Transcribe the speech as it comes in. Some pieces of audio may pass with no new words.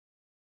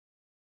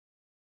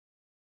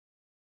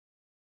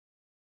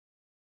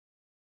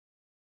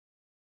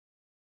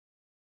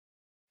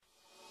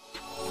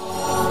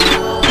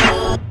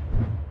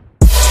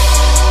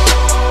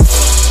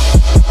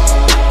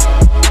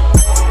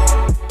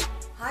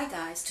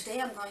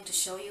Today I'm going to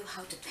show you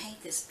how to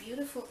paint this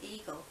beautiful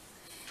eagle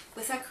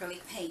with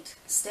acrylic paint,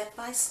 step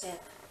by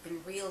step, in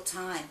real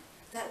time.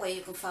 That way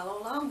you can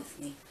follow along with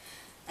me.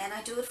 And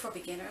I do it for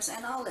beginners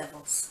and all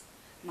levels.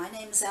 My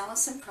name is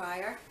Allison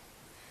Prior.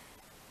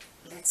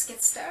 Let's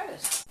get started.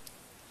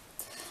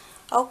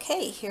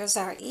 Okay, here's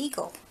our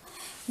eagle.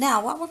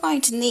 Now what we're going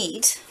to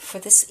need for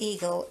this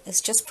eagle is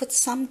just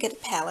get a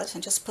palette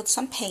and just put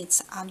some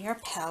paints on your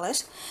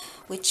palette,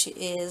 which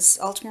is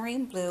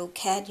ultramarine blue,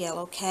 cad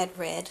yellow, cad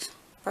red,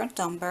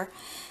 burnt umber,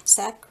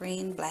 sap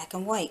green, black,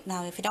 and white.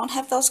 Now if you don't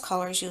have those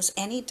colors, use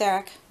any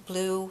dark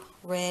blue,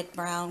 red,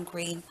 brown,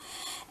 green,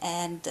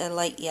 and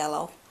light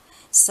yellow.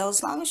 So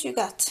as long as you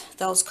got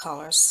those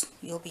colors,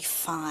 you'll be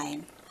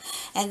fine.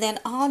 And then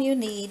all you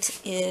need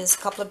is a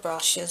couple of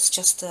brushes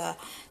just to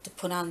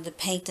put on the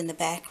paint in the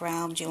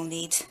background. You'll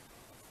need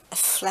a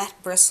flat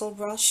bristle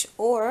brush,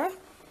 or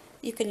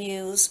you can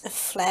use a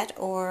flat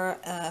or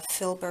a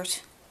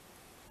Filbert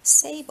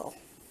sable.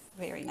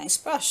 Very nice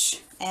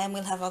brush. And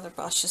we'll have other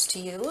brushes to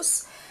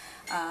use.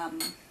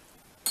 Some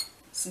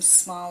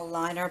small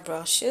liner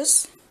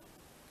brushes.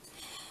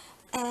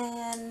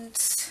 And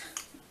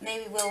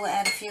maybe we'll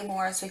add a few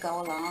more as we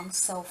go along.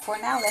 So for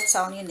now, that's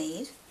all you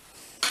need.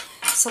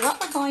 So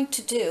what we're going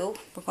to do,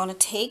 we're going to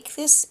take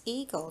this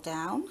eagle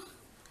down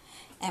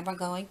and we're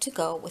going to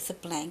go with a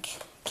blank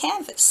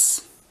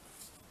canvas.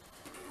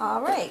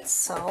 Alright,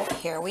 so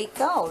here we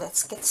go.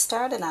 Let's get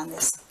started on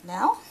this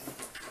now.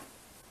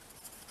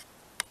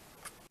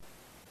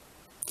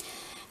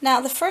 Now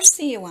the first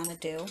thing you want to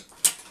do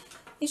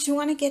is you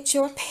want to get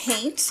your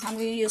paint. I'm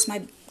going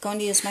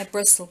to use my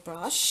bristle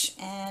brush,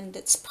 and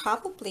it's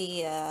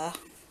probably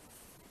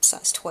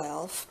size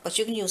 12, but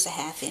you can use a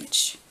 1/2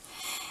 inch.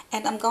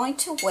 And I'm going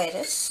to wet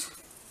it,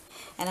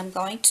 and I'm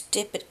going to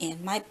dip it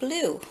in my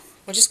blue.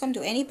 We're just going to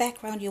do any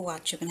background you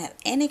want. You can have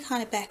any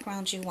kind of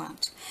background you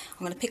want. I'm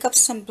going to pick up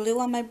some blue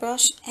on my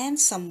brush and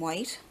some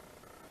white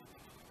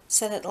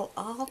so that it'll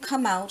all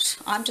come out.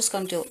 I'm just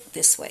going to do it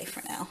this way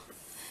for now.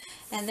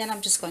 And then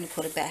I'm just going to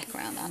put a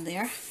background on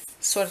there,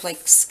 sort of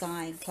like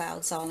sky and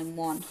clouds all in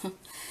one.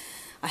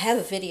 I have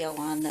a video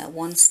on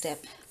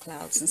one-step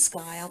clouds and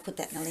sky. I'll put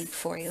that in the link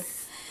for you.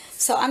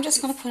 So I'm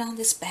just going to put on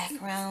this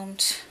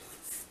background,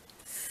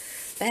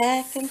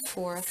 back and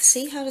forth.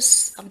 See how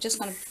this, I'm just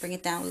going to bring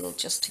it down a little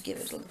just to give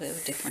it a little bit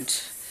of a different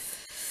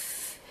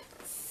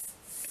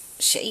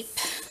shape.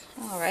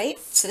 Alright,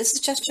 so this is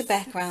just your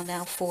background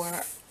now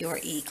for your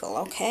eagle,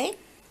 okay?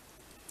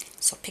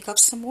 So pick up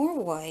some more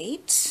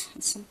white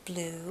and some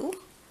blue,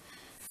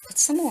 put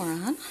some more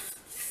on.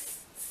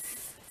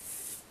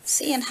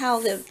 Seeing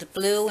how the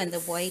blue and the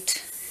white,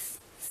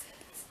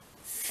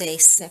 they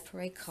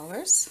separate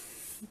colors.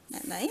 Isn't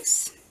that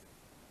nice?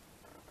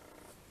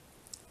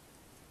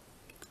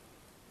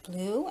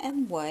 Blue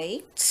and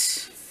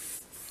white.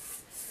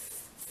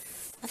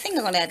 I think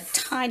I'm going to add a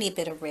tiny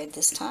bit of red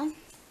this time.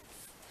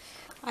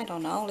 I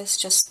don't know, let's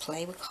just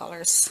play with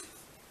colors.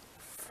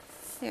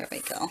 There we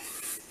go.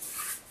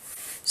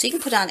 So you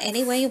can put on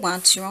any way you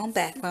want, your own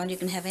background. You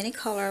can have any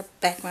color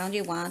background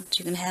you want.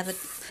 You can have it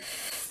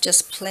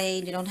just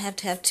plain. You don't have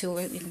to have two,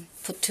 you can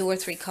put 2 or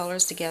 3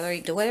 colors together. You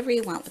can do whatever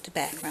you want with the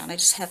background. I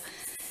just have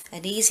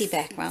an easy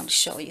background to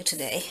show you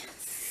today.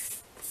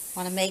 I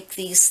want to make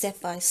these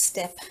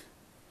step-by-step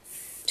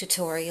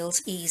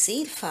tutorials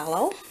easy to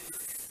follow.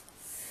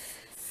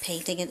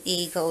 Painting an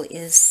eagle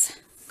is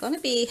going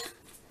to be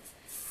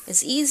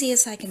as easy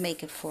as I can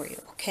make it for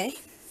you, okay?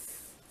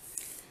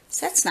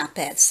 So that's not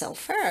bad so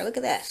far. Look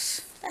at that.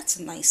 That's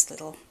a nice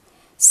little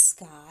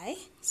sky.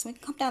 So we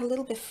can come down a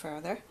little bit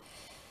further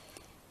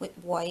with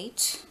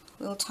white,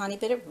 a little tiny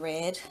bit of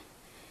red,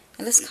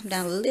 and let's come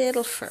down a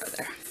little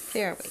further.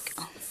 There we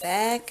go.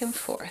 Back and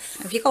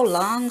forth. If you go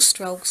long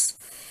strokes,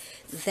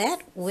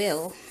 that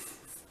will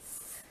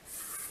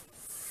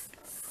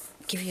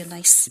give you a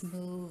nice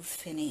smooth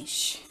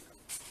finish.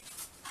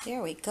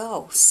 There we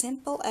go.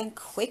 Simple and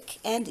quick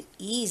and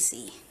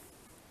easy.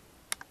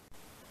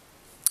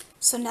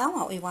 So now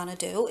what we want to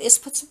do is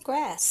put some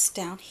grass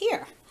down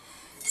here.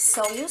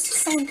 So use the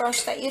same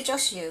brush that you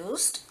just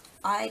used.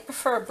 I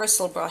prefer a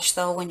bristle brush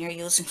though when you're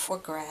using for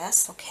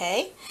grass,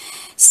 okay?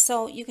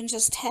 So you can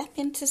just tap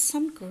into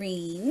some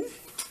green.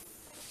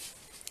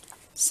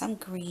 Some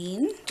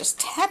green. Just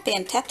tap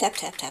in, tap, tap,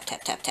 tap, tap,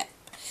 tap, tap, tap.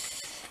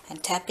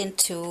 And tap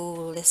into,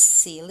 let's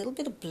see, a little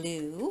bit of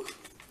blue.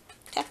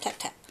 Tap, tap,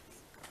 tap.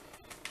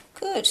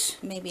 Good.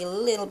 Maybe a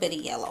little bit of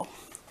yellow.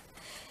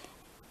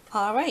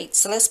 Alright,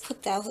 so let's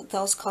put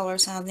those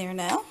colors on there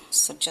now.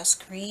 So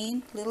just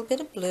green, a little bit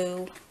of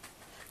blue,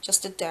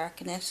 just to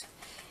darken it.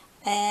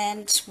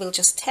 And we'll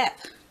just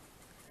tap.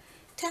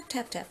 Tap,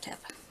 tap, tap,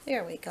 tap.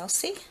 There we go,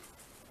 see?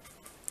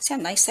 See how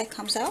nice that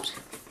comes out?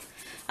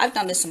 I've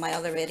done this in my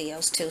other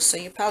videos too, so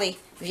you probably,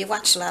 if you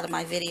watch a lot of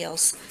my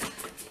videos,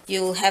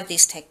 you'll have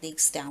these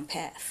techniques down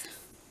path.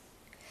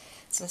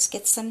 So let's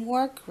get some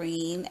more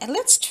green, and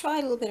let's try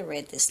a little bit of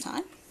red this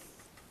time.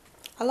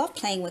 I love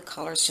playing with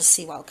colors, just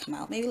see what will come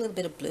out. Maybe a little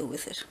bit of blue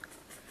with it.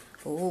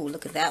 Oh,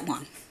 look at that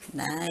one.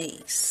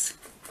 Nice.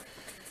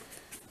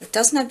 It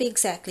doesn't have to be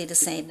exactly the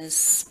same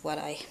as what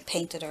I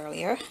painted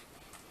earlier.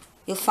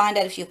 You'll find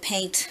that if you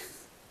paint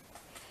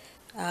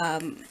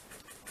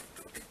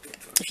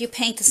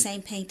the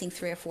same painting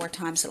 3 or 4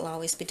 times, it'll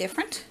always be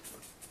different.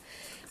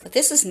 But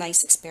this is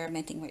nice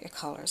experimenting with your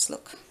colors.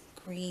 Look,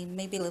 green,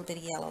 maybe a little bit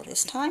of yellow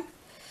this time.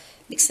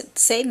 Mix it,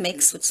 same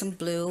mix with some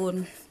blue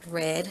and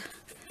red.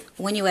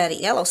 When you add a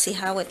yellow, see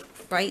how it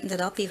brightened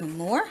it up even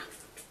more?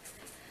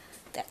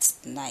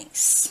 That's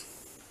nice.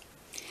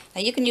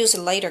 Now you can use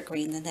a lighter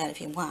green than that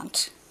if you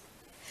want.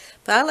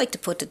 But I like to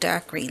put the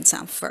dark greens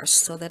on first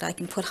so that I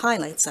can put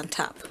highlights on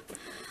top.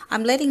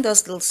 I'm letting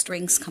those little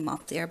strings come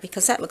up there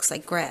because that looks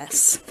like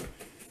grass.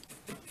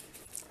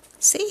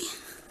 See?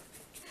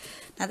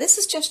 Now this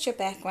is just your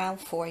background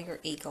for your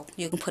eagle.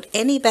 You can put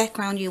any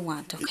background you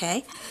want,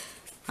 okay?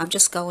 I'm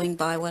just going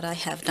by what I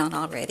have done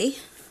already.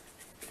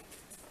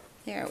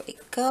 There we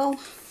go.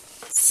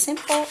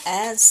 Simple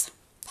as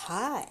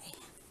pie.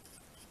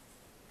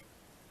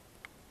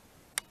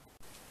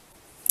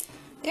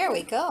 There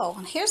we go.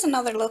 And here's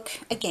another look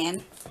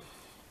again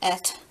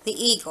at the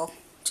eagle.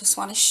 Just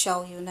want to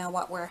show you now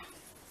what we're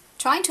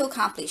trying to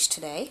accomplish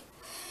today.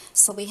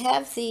 So we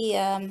have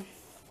the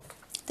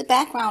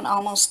background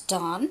almost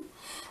done.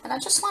 And I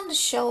just wanted to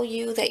show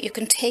you that you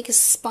can take a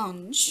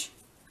sponge.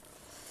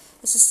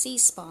 It's a sea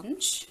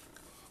sponge.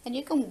 And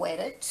you can wet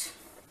it.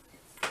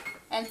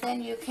 And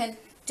then you can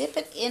dip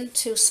it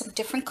into some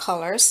different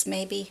colors.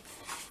 Maybe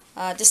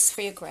this is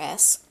for your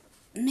grass.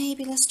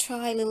 Maybe let's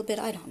try a little bit,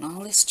 I don't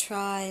know, let's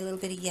try a little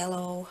bit of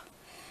yellow,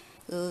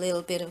 a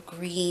little bit of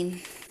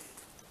green.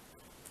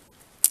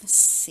 Let's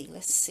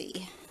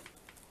see.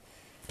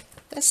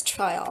 Let's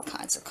try all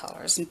kinds of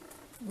colors.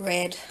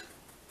 Red.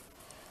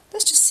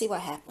 Let's just see what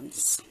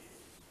happens.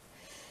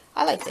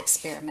 I like to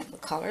experiment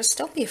with colors.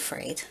 Don't be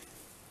afraid.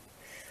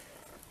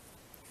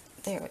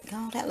 There we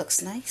go. That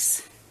looks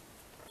nice.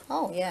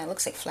 Oh yeah, it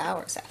looks like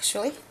flowers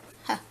actually.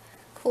 Huh,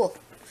 cool.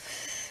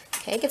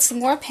 Okay, get some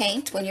more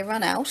paint when you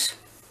run out.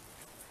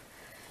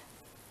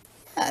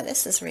 Yeah,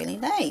 this is really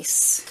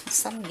nice.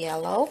 Some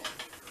yellow.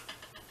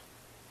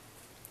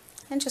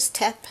 And just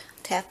tap,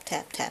 tap,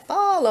 tap, tap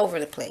all over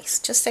the place.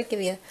 Just to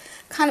give you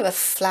kind of a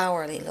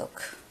flowery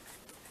look.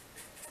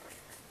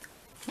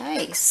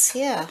 Nice,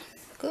 yeah,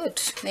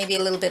 good. Maybe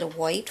a little bit of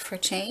white for a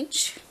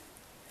change.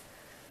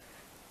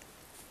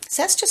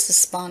 So that's just a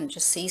sponge,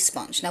 a sea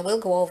sponge. Now we'll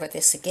go over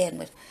this again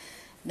with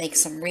make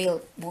some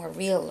more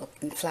real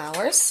looking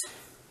flowers.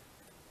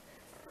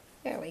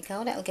 There we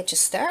go, that'll get you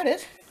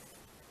started.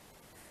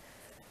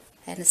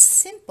 And it's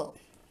simple.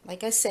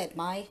 Like I said,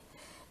 my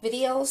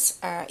videos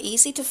are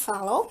easy to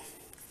follow.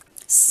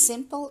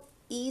 Simple,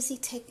 easy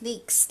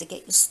techniques to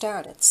get you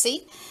started.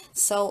 See?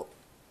 So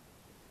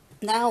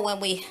now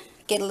when we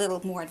get a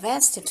little more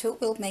advanced into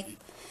it, we'll make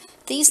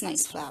these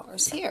nice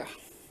flowers here.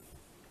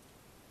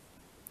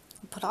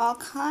 Put all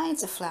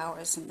kinds of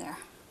flowers in there.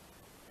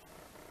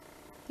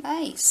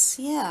 Nice,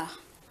 yeah.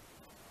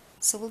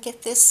 So we'll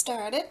get this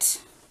started,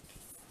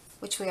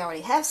 which we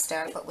already have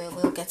started, but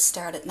we'll get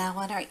started now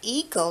on our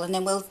eagle, and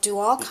then we'll do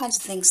all kinds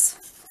of things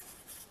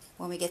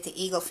when we get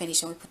the eagle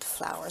finished and we put the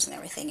flowers and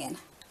everything in.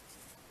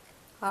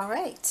 All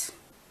right.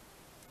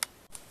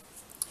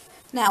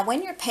 Now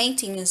when your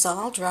painting is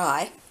all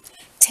dry,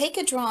 take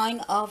a drawing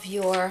of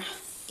your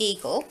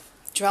eagle,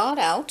 draw it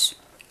out.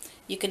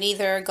 You can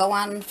either go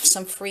on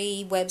some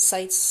free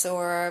websites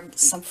or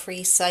some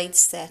free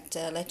sites that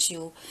let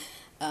you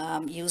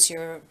use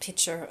their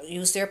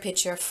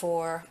picture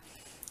for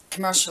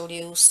commercial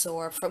use,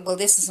 or for, well,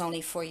 this is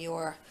only for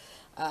your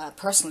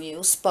personal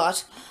use,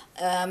 but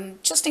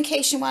just in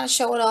case you want to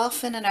show it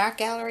off in an art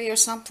gallery or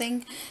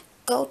something,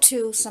 go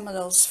to some of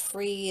those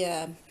free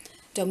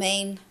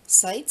domain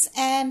sites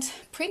and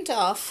print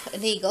off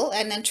an eagle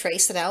and then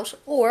trace it out.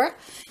 Or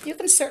you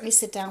can certainly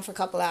sit down for a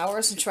couple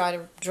hours and try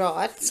to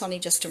draw it. It's only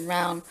just a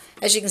round.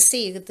 As you can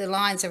see, the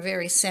lines are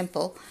very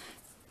simple.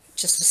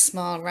 Just a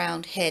small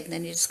round head, and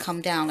then you just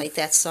come down like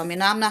that. So I mean,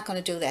 I'm not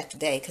going to do that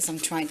today because I'm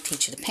trying to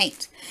teach you to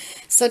paint.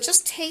 So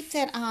just tape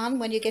that on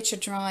when you get your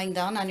drawing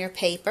done on your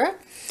paper,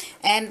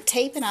 and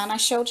tape it on. I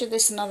showed you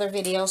this in other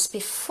videos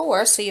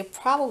before, so you've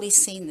probably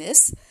seen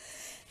this.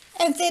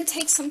 And then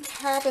take some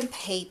carbon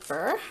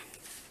paper,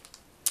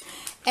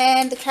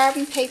 and the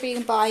carbon paper you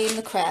can buy in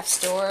the craft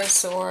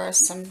stores or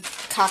some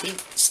copy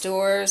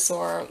stores,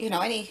 or you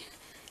know,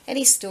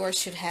 any store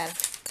should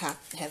have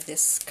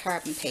this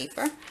carbon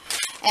paper.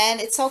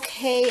 And it's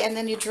okay, and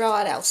then you draw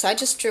it out. So I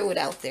just drew it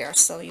out there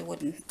so you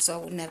wouldn't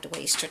have to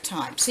waste your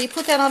time. So you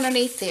put that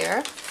underneath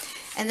there,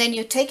 and then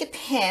you take a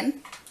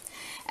pen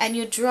and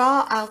you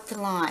draw out the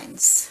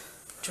lines.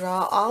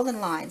 Draw all the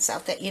lines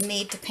out that you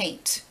need to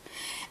paint.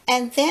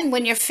 And then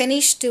when you're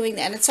finished doing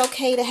that, and it's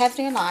okay to have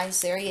your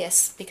lines there,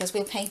 yes, because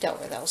we'll paint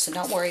over those, so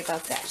don't worry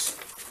about that.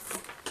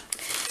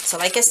 So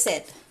like I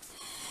said,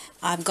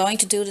 I'm going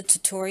to do the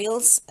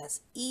tutorials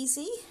as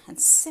easy and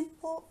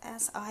simple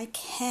as I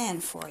can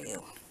for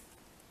you.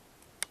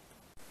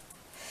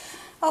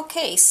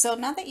 Okay, so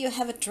now that you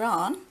have it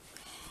drawn,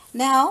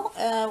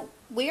 now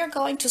we are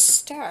going to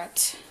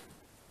start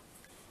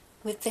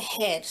with the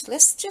head.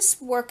 Let's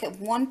just work at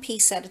one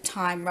piece at a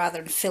time rather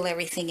than fill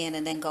everything in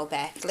and then go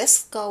back.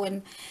 Let's go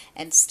in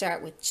and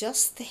start with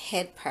just the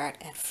head part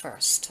at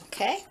first,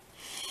 okay?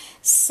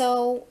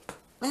 So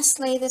let's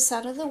lay this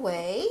out of the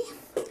way,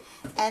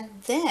 and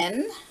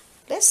then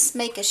let's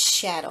make a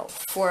shadow.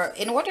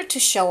 In order to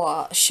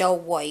show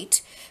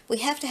white, we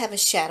have to have a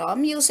shadow.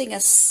 I'm using a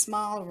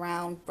small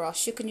round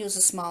brush. You can use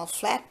a small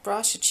flat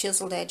brush, a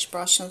chiseled edge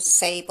brush, and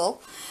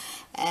sable.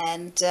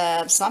 And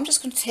so I'm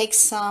just going to take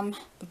some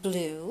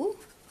blue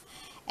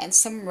and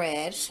some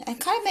red and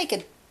kind of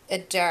make a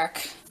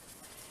dark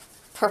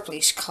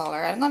purplish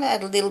color. I'm going to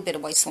add a little bit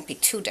of white so it won't be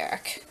too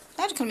dark.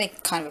 I'm just going to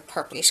make kind of a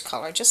purplish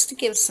color just to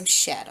give some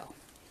shadow.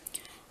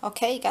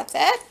 Okay, you got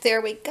that?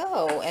 There we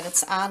go. And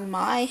it's on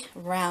my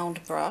round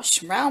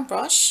brush. Round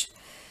brush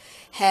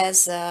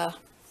has a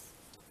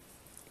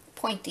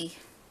pointy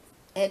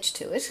edge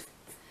to it.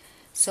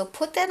 So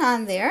put that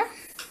on there.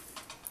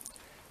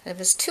 If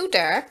it's too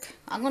dark,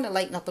 I'm going to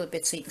lighten up a little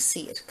bit so you can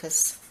see it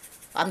because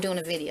I'm doing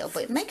a video.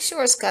 But make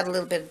sure it's got a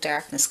little bit of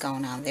darkness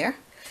going on there.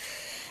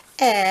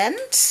 And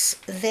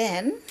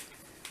then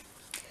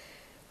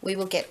we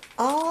will get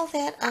all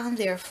that on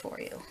there for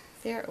you.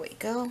 There we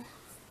go.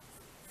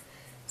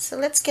 So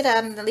let's get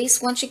on, at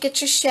least once you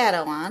get your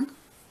shadow on,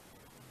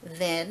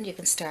 then you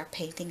can start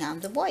painting on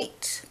the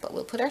white. But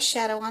we'll put our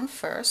shadow on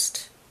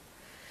first.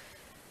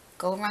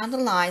 Go around the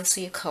line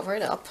so you cover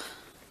it up.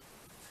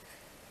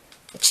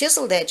 A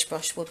chiseled edge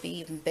brush would be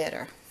even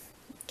better.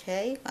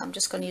 Okay, I'm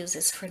just going to use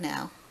this for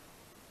now.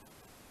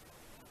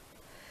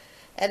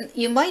 And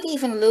you might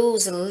even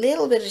lose a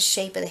little bit of the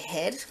shape of the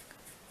head.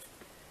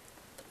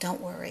 But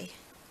don't worry,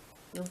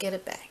 you'll get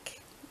it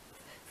back.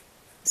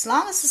 As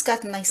long as it's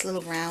got a nice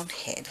little round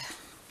head.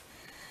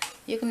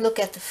 You can look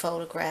at the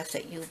photograph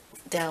that you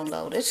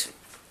downloaded.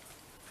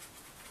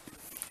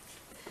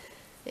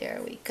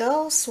 There we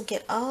go. So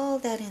get all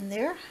that in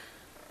there.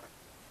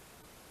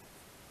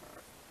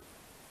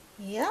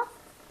 Yep.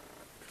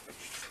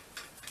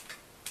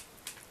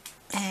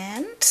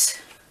 And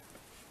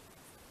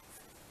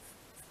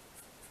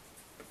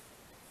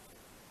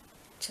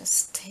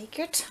just take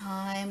your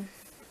time.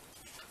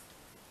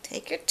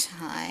 Take your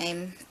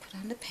time. Put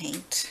on the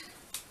paint.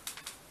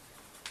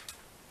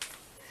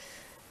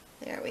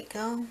 There we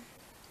go.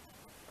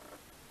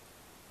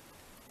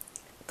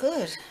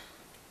 Good.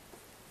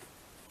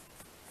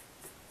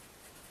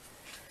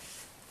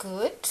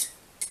 Good.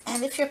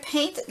 And if your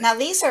paint, now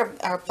these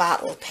are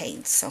bottle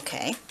paints,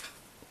 okay?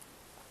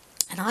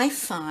 And I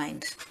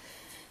find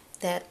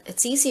that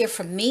it's easier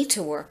for me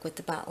to work with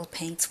the bottle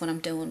paints when I'm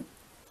doing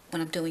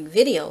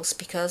videos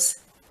because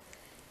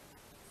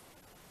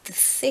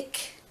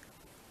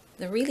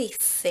the really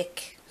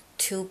thick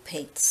tube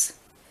paints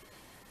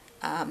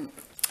a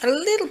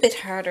little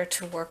bit harder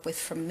to work with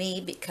for me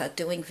because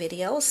doing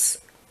videos,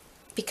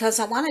 because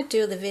I want to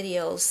do the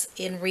videos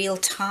in real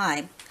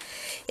time.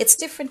 It's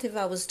different if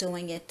I was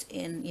doing it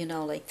in, you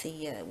know, like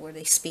the where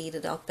they speed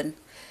it up and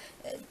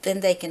then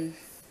they can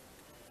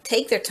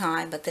take their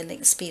time, but then they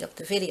can speed up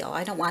the video.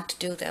 I don't want to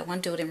do that. I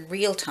want to do it in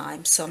real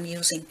time, so I'm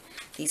using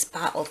these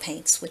bottle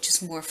paints, which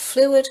is more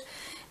fluid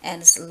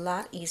and it's a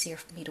lot easier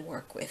for me to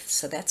work with.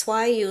 So that's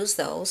why I use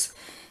those.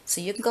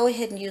 So you can go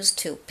ahead and use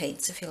tube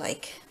paints if you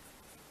like.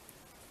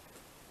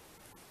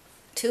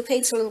 Tube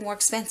paints are a little more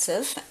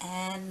expensive,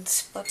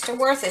 but they're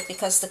worth it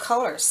because the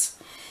colors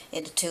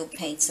in the tube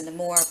paints and the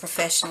more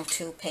professional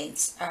tube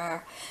paints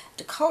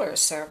the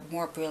colors are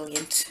more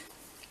brilliant.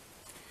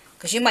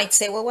 Because you might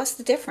say, well, what's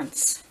the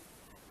difference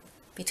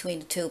between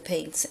the tube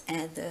paints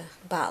and the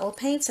bottle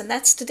paints? And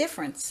that's the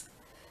difference.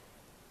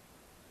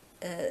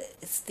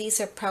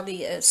 These are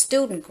probably a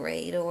student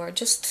grade or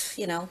just,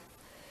 you know,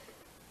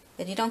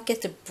 and you don't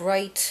get the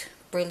bright,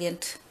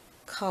 brilliant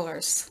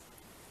colors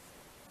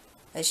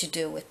as you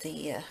do with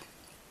the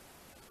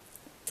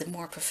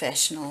more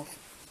professional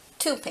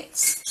tube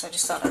paints. So I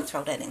just thought I'd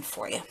throw that in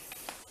for you.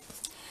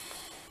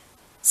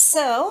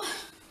 So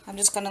I'm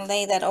just going to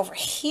lay that over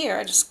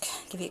here, just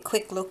give you a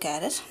quick look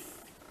at it,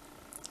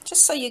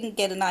 just so you can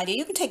get an idea.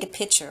 You can take a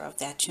picture of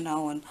that, you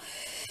know, and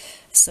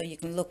so you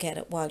can look at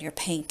it while you're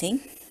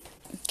painting.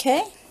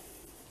 Okay,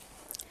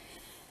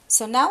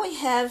 so now we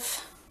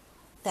have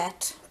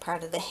that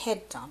part of the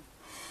head done.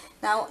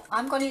 Now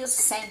I'm going to use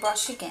the same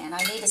brush again.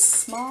 I need a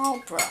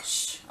small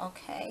brush.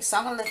 Okay, so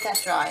I'm going to let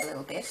that dry a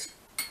little bit.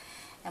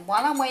 And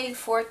while I'm waiting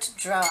for it to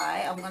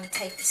dry, I'm going to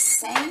take the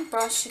same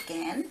brush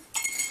again,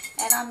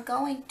 and I'm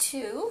going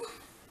to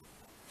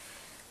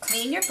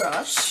clean your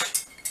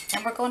brush,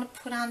 and we're going to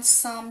put on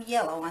some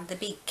yellow on the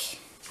beak.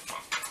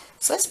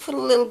 So let's put a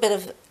little bit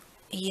of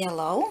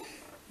yellow,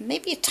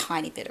 maybe a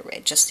tiny bit of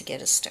red just to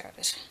get us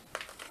started.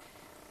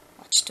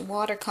 Watch the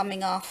water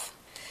coming off.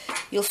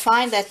 You'll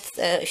find that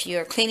if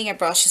you're cleaning your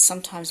brushes,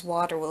 sometimes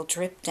water will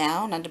drip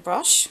down on the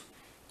brush.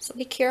 So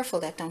be careful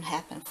that don't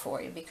happen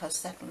for you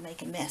because that will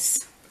make a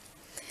mess.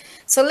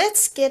 So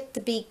let's get the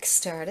beak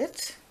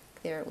started.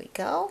 There we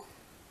go.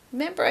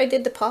 Remember I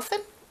did the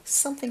puffin?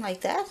 Something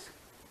like that.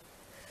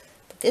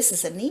 But this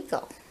is an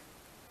eagle.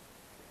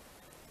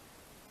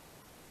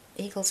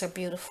 Eagles are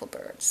beautiful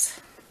birds.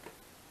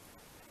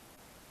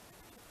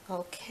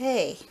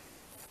 Okay,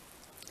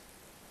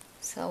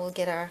 so we'll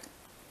get our,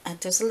 and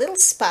there's a little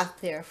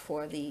spot there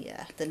for the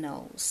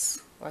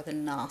nose, or the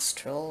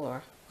nostril,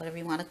 or whatever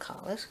you want to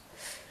call it.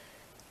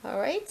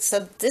 Alright,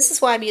 so this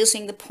is why I'm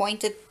using the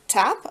pointed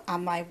top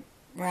on my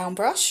round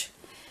brush,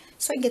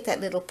 so I can get that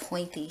little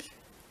pointy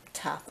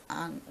top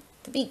on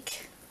the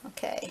beak.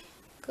 Okay,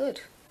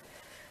 good.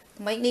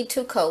 Might need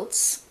 2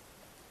 coats,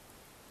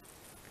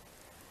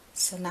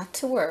 so not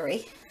to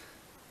worry.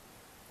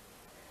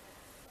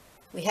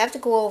 We have to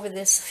go over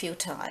this a few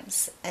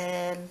times,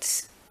 and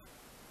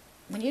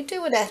when you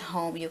do it at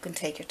home, you can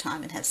take your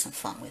time and have some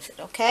fun with it,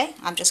 okay?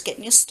 I'm just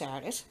getting you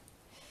started.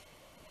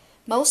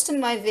 Most of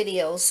my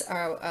videos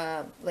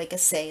are, like I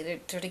say,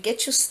 they're to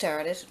get you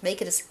started,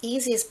 make it as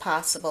easy as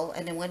possible,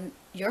 and then when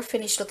you're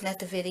finished looking at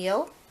the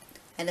video,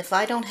 and if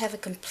I don't have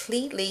it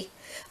completely,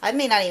 I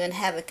may not even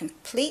have it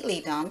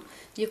completely done,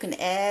 you can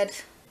add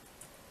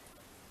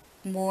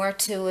more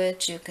to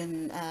it, you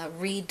can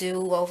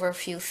redo over a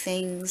few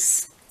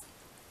things,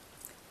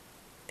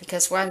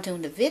 because where I'm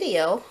doing the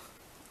video,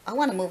 I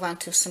want to move on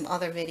to some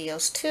other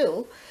videos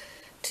too,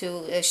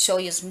 to show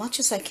you as much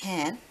as I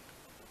can,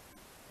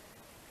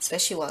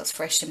 especially while it's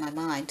fresh in my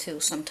mind too.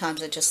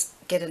 Sometimes I just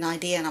get an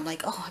idea and I'm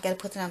like, oh, I gotta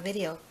put that on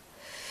video.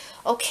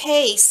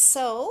 Okay,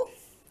 so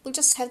we'll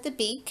just have the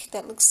beak.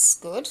 That looks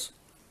good.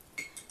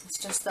 It's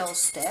just those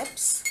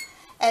steps.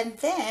 And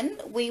then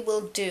we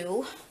will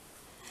do,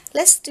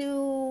 let's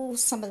do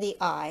some of the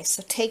eyes.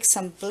 So take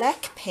some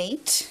black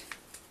paint,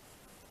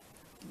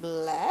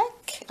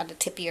 black on the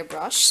tip of your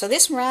brush. So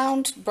this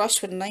round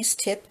brush with a nice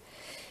tip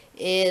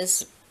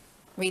is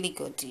really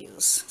good to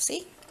use.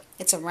 See,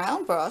 it's a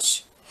round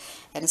brush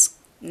and it's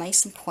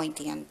nice and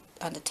pointy on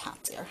the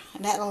top there,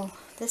 and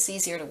that's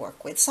easier to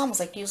work with. It's almost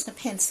like using a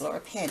pencil or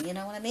a pen, you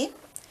know what I mean?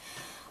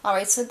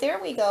 Alright, so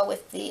there we go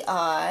with the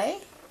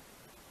eye,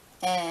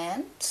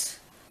 and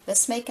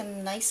let's make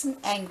them nice and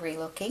angry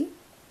looking,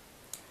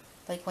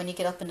 like when you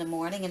get up in the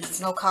morning and there's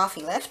no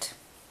coffee left.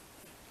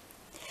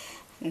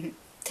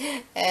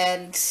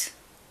 And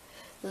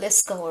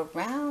let's go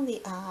around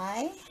the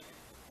eye.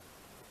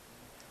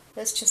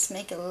 Let's just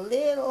make a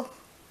little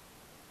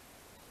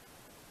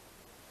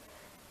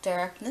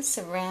darkness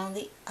around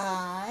the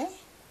eye,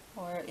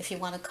 or if you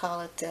want to call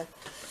it,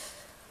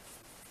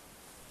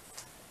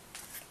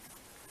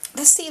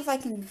 let's see if I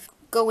can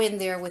go in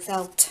there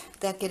without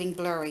that getting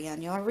blurry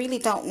on you. I really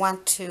don't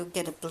want to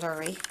get it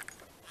blurry.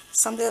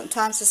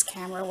 Sometimes this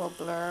camera will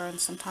blur and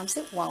sometimes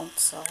it won't,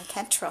 so I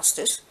can't trust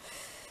it.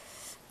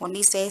 One of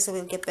these days I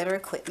will get better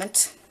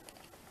equipment.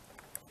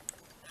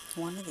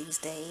 One of these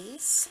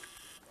days.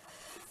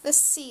 Let's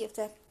see if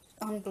that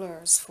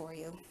unblurs for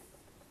you.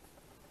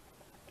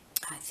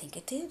 I think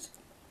it did.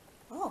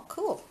 Oh,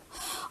 cool.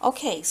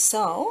 Okay,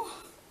 so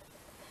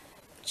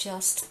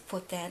just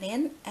put that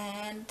in,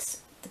 and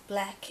the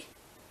black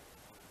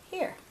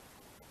here.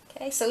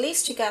 Okay, so at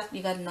least you got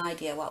an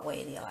idea what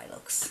way the eye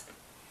looks.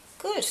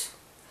 Good.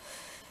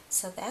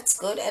 So that's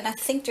good, and I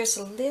think there's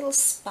a little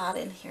spot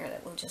in here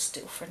that we'll just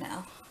do for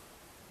now.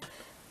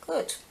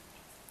 Good.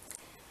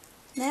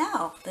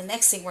 Now, the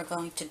next thing we're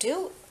going to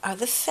do are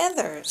the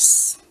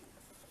feathers.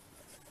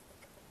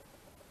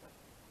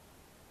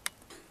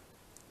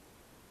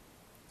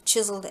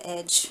 Chiseled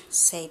edge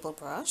sable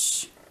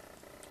brush.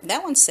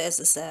 That one says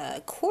it's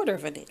a quarter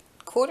of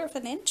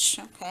an inch.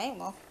 Okay,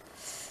 well,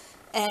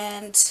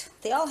 and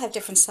they all have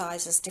different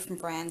sizes. Different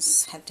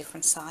brands have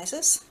different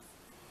sizes.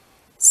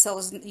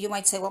 So you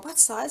might say, well, what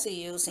size are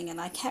you using?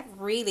 And I can't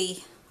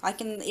really. I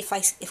can, if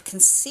I can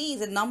see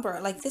the number,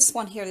 like this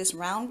one here, this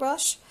round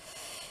brush.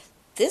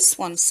 This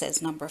one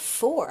says number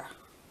 4.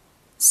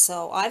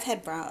 So I've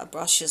had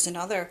brushes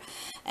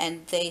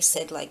and they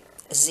said like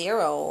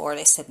 0, or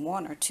they said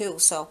 1 or 2.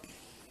 So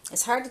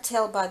it's hard to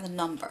tell by the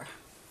number.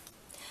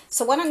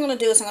 So what I'm going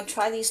to do is I'm going to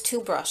try these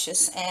 2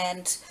 brushes,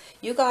 and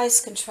you guys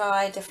can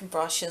try different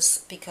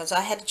brushes, because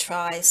I had to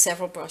try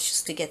several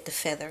brushes to get the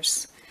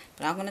feathers.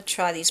 But I'm going to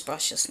try these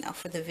brushes now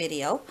for the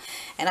video,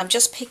 and I'm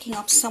just picking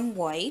up some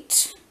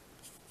white,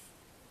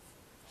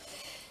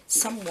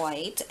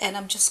 and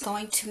I'm just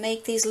going to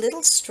make these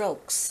little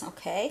strokes.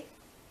 Okay,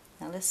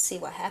 now let's see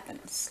what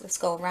happens. Let's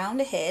go around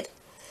the head.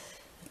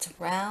 It's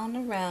around,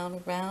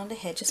 around, around the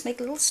head. Just make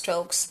little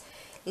strokes.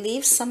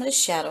 Leave some of the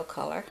shadow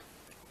color.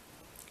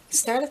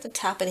 Start at the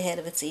top of the head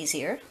if it's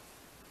easier,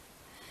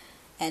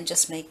 and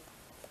just make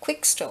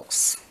quick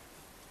strokes.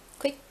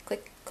 Quick,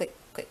 quick, quick,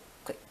 quick,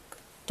 quick.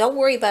 Don't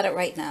worry about it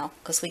right now,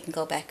 because we can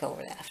go back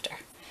over it after.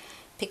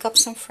 Pick up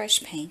some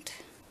fresh paint,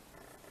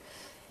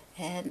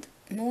 and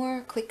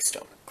more quick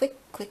stroke. Quick,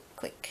 quick,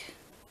 quick.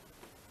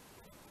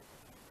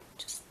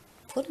 Just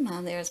put them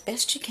on there as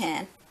best you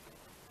can.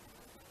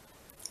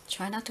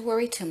 Try not to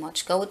worry too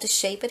much. Go with the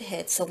shape of the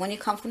head, so when you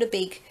come from the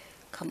beak,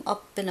 come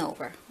up and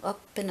over,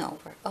 up and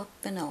over, up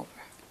and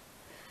over,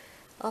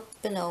 up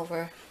and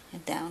over,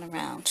 and down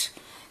around.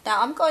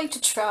 Now I'm going to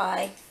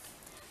try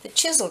the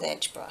chiseled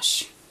edge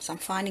brush. So I'm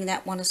finding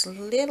that one is a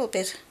little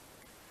bit,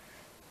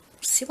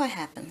 see what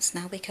happens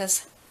now,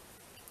 because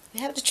We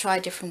have to try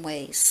different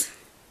ways.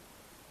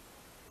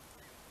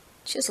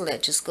 Chiseled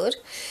edge is good.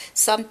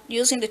 So I'm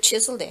using the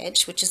chiseled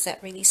edge, which is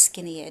that really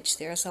skinny edge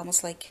there. It's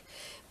almost like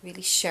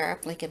really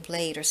sharp, like a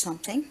blade or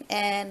something.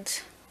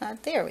 And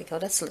there we go,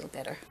 that's a little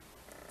better.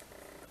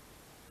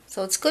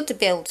 So it's good to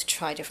be able to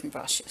try different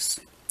brushes.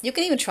 You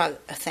can even try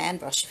a fan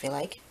brush if you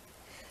like.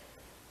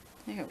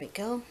 There we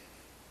go.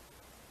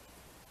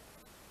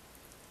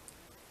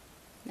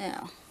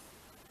 Now,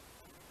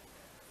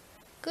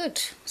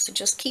 good. So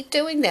just keep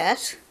doing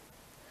that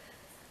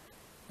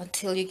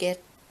until you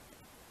get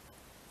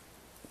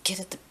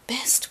it the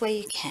best way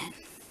you can.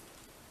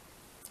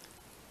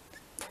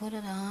 Put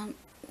it on.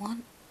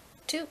 1,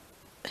 2.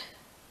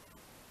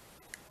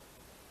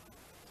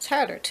 It's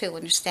harder too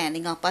when you're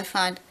standing up. I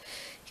find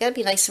you gotta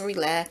be nice and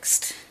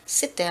relaxed.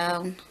 Sit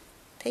down.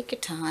 Take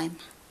your time.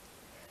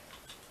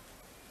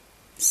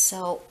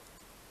 So,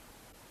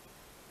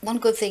 one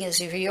good thing is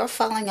if you're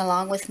following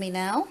along with me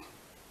now,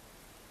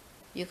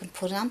 you can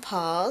put it on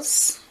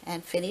pause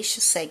and finish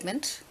a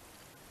segment.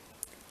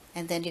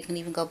 And then you can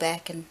even go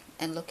back and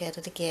look at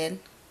it again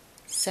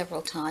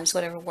several times,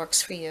 whatever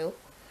works for you.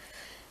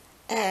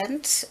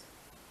 And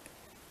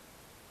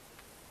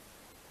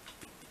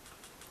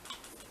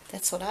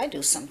that's what I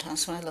do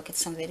sometimes when I look at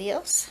some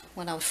videos.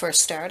 When I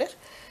first started,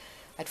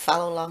 I'd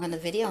follow along in the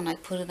video and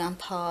I'd put it on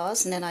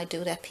pause, and then I'd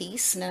do that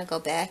piece, and then I'd go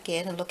back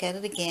in and look at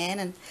it again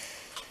and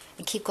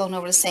keep going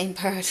over the same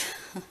part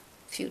a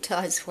few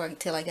times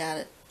until I got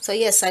it. So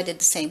yes, I did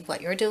the same.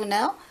 What you're doing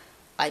now,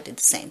 I did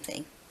the same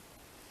thing.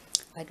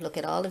 I'd look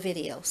at all the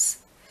videos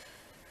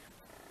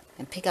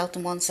and pick out the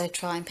ones I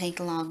try and paint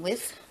along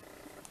with.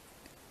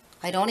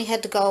 I'd only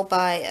had to go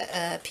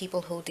by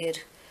people who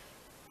did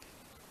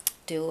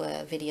do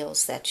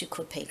videos that you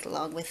could paint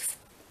along with.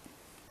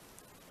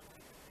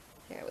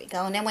 There we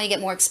go. And then when you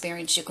get more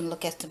experience, you can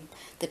look at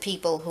the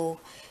people who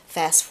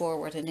fast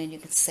forward, and then you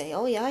can say,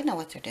 oh yeah, I know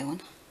what they're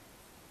doing.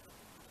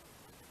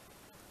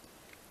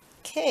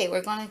 Okay,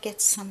 we're going to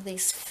get some of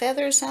these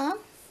feathers on.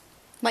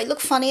 Might look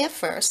funny at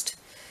first,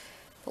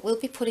 but we'll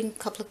be putting a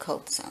couple of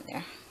coats on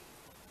there.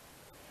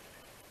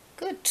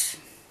 Good.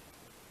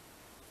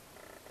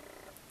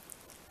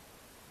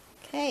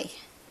 Okay.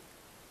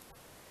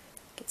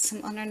 Get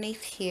some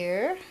underneath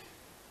here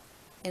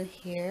and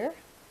here.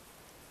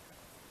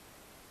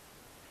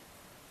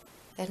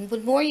 And the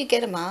more you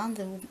get them on,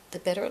 the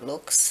better it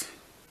looks.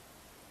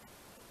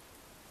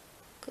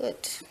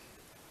 Good.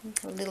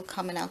 A little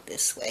coming out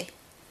this way.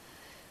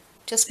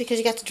 Just because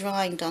you got the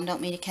drawing done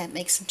don't mean you can't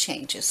make some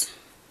changes.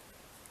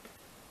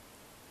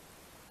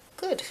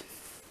 Good.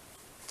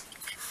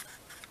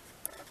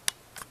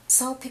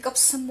 So I'll pick up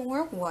some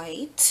more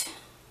white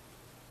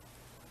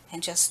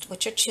and just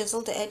with your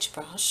chiseled edge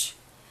brush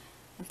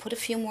and put a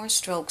few more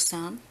strokes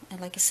on. And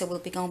like I said, we'll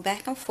be going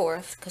back and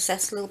forth because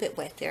that's a little bit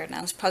wet there.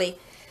 Now it's probably,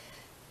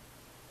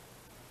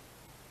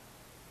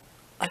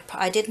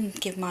 I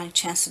didn't give mine a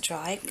chance to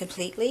dry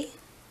completely,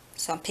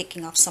 so I'm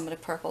picking up some of the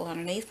purple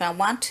underneath. But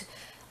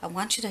I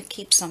want you to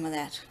keep some of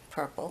that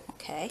purple,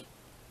 okay?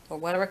 Or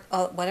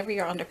whatever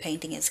your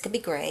underpainting is. It could be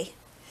gray.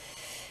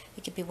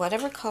 It could be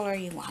whatever color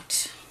you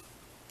want.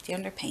 The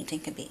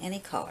underpainting can be any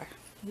color.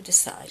 You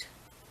decide.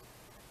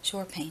 It's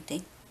your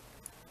painting.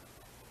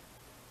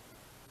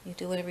 You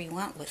do whatever you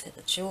want with it.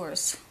 It's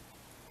yours.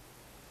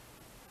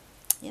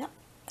 Yep,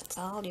 that's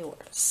all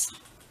yours.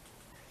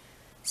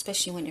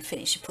 Especially when you're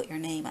finished, you put your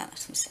name on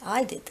it. You say,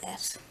 I did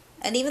that.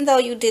 And even though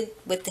you did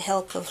with the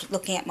help of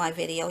looking at my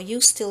video,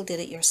 you still did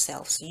it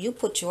yourself. So you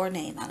put your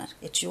name on it.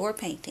 It's your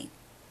painting.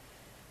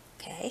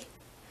 Okay?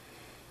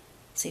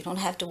 So you don't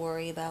have to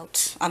worry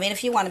about... I mean,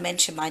 if you want to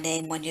mention my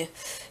name when you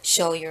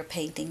show your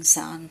paintings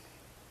on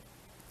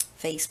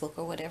Facebook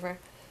or whatever,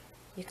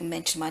 you can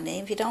mention my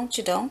name. If you don't,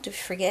 you don't. If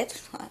you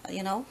forget,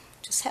 you know,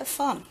 just have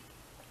fun.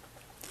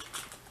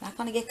 Not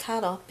going to get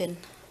caught up in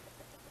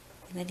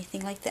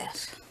anything like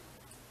that.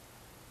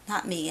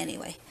 Not me,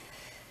 anyway.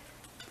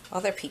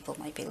 Other people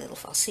might be a little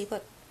fussy,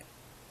 but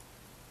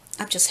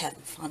I'm just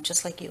having fun,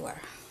 just like you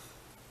are.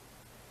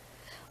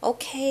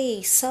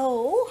 Okay,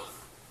 so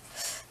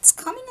it's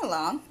coming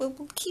along.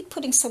 We'll keep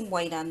putting some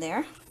white on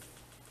there.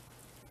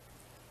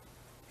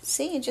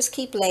 See, and just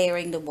keep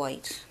layering the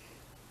white.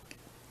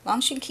 As long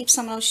as you can keep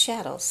some of those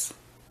shadows,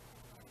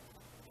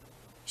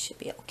 should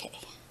be okay.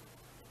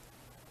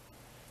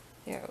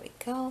 There we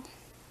go.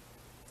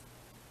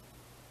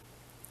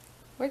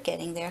 We're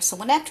getting there. So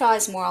when that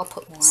dries more, I'll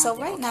put more on there. So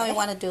right now we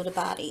want to do the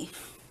body.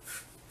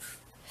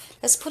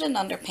 Let's put an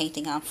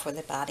underpainting on for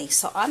the body.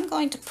 So I'm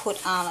going to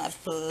put on a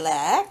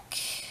black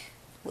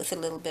with a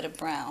little bit of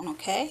brown,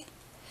 okay?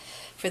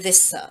 For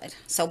this side.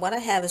 So what I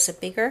have is a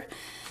bigger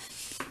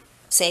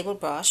sable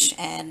brush,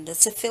 and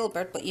it's a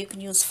Filbert, but you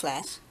can use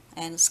flat.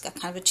 And it's got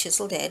kind of a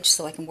chiseled edge,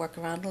 so I can work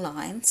around the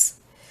lines.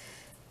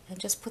 And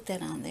just put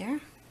that on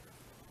there.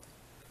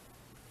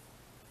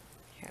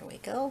 Here we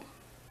go.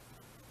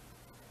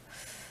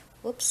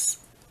 Oops,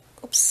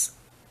 oops,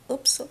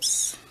 oops,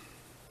 oops.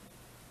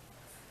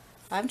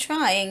 I'm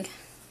trying.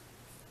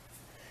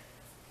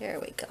 There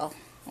we go.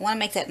 I want to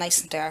make that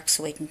nice and dark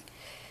so we can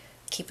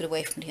Keep it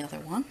away from the other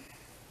one,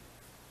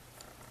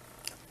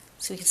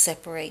 so we can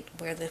separate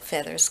where the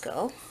feathers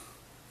go.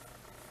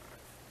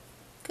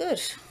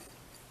 Good.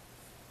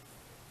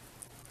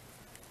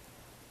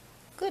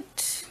 Good.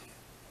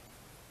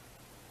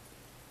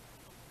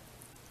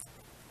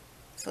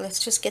 So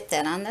let's just get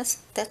that on.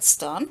 That's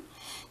done.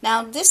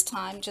 Now this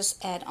time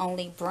just add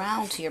only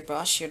brown to your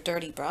brush, your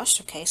dirty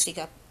brush. Okay, so you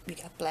got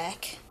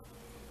black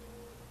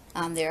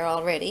on there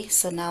already.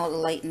 So now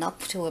lighten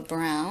up to a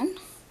brown.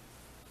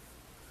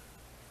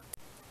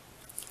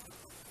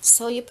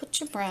 So you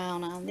put your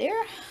brown on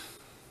there,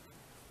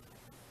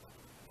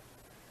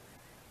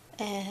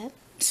 and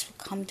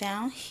come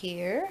down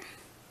here,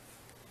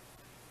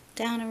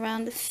 down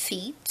around the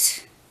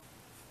feet.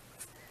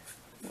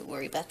 We'll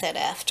worry about that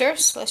after.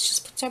 So let's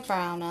just put our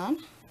brown on.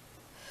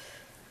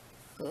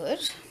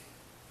 Good.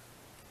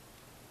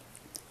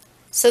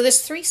 So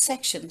there's 3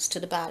 sections to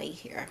the body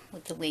here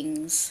with the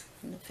wings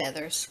and the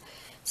feathers.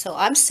 So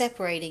I'm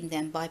separating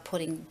them by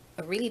putting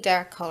a really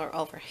dark color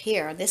over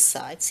here on this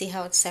side. See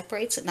how it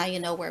separates it? Now you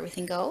know where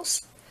everything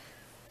goes.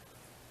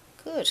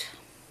 Good.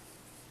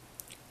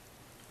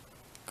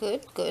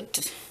 Good,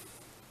 good.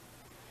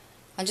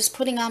 I'm just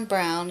putting on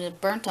brown,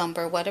 burnt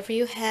umber, whatever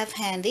you have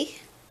handy.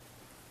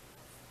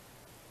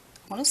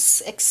 I want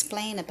to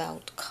explain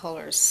about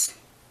colors.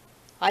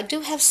 I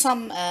do have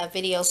some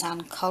videos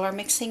on color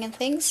mixing and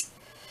things,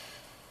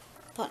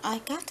 but I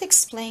got to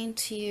explain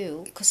to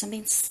you, because I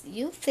mean,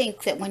 you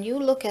think that when you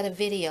look at a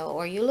video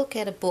or you look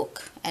at a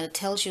book and it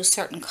tells you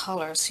certain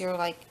colors, you're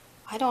like,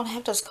 I don't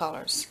have those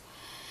colors.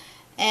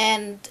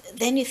 And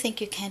then you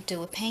think you can't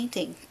do a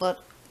painting,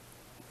 but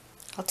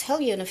I'll tell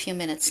you in a few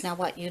minutes now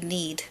what you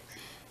need,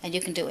 and you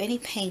can do any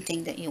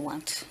painting that you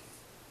want.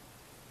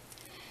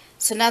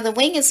 So now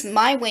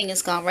my wing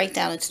is gone right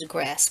down into the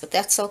grass, but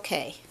that's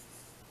okay.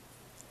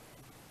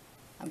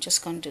 I'm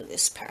just going to do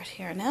this part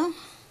here now.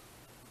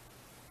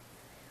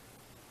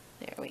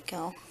 There we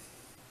go.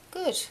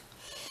 Good.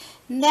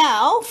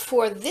 Now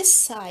for this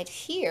side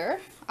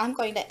here, I'm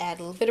going to add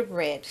a little bit of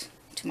red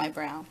to my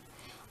brown.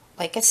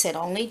 Like I said,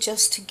 only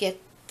just to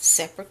get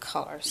separate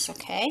colors,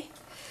 okay?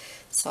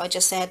 So I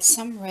just add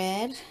some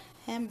red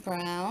and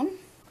brown.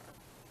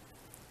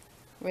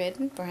 Red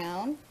and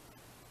brown.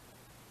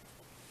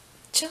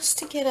 Just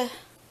to get a,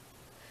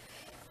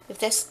 if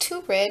that's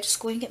too red, just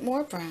go and get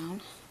more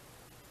brown.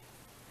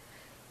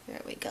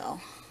 There we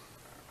go.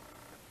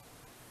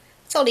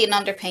 It's only an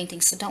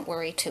underpainting, so don't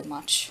worry too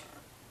much.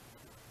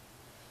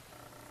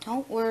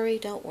 Don't worry,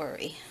 don't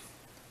worry.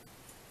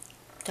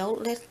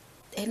 Don't let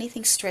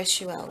anything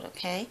stress you out,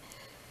 okay?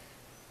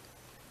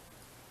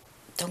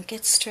 Don't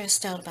get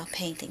stressed out about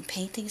painting.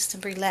 Painting is to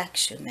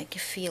relax you, make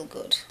you feel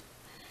good.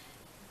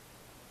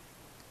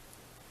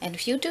 And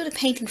if you do the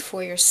painting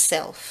for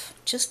yourself,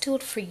 just do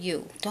it for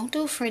you. Don't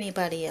do it for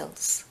anybody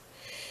else.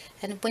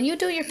 And when you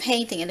do your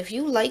painting, and if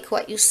you like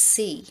what you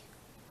see,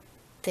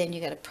 then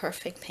you got a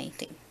perfect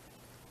painting.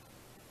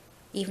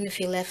 Even if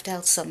you left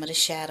out some of the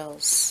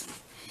shadows.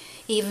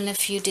 Even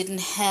if you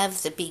didn't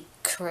have the beak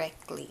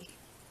correctly.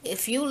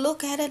 If you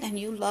look at it and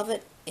you love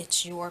it,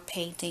 it's your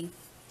painting.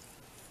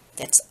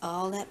 That's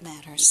all that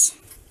matters.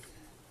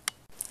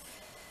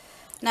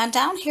 Now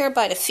down here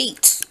by the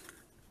feet,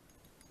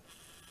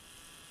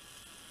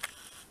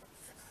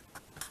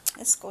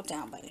 let's go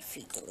down by the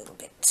feet a little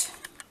bit.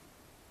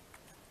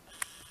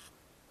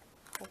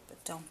 Hope it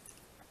don't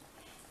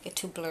get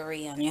too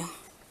blurry on you.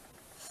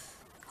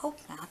 Hope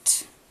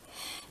not.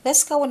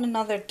 Let's go with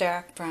another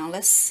dark brown.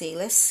 Let's see.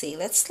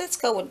 Let's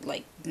go with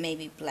like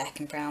maybe black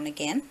and brown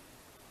again.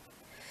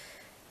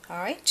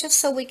 Alright, just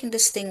so we can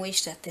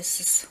distinguish that this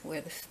is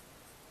where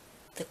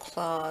the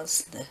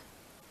claws, the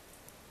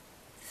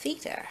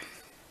feet are.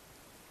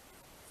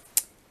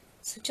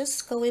 So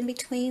just go in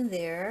between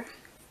there.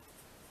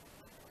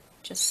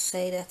 Just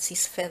say that's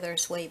these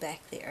feathers way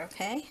back there,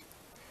 okay?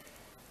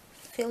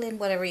 Fill in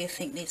whatever you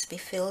think needs to be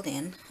filled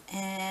in.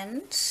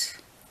 And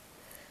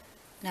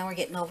now we're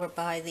getting over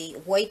by the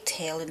white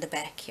tail in the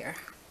back here.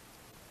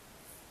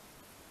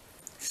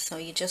 So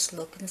you just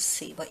look and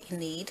see what you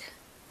need.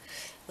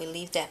 We'll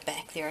leave that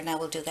back there, and now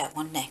we'll do that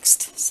one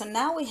next. So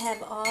now we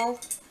have all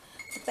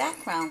the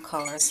background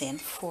colors in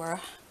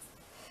for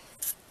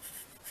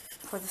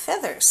the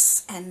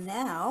feathers. And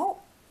now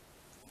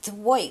the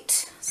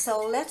white.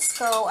 So let's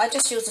go, I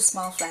just used a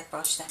small flat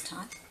brush that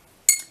time.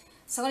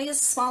 So I'm going to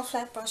use a small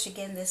flat brush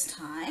again this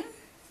time.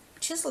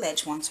 Chisel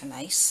edge ones are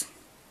nice.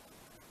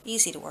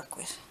 Easy to work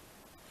with.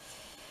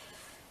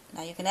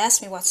 Now you can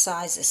ask me what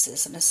size this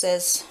is, and it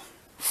says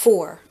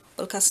 4.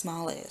 But look how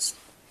small it is.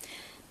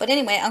 But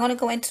anyway, I'm going to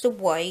go into the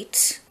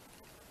white,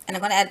 and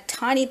I'm going to add a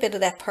tiny bit of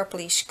that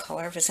purplish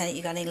color, if there's any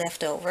you got any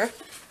left over.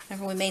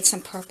 Remember we made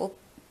some purple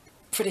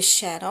for the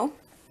shadow.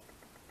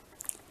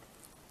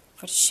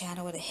 For the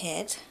shadow of the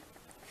head.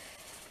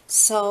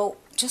 So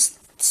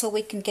just so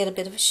we can get a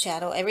bit of a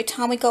shadow. Every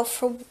time we go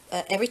for,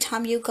 every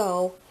time you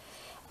go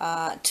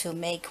to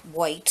make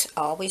white,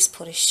 always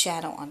put a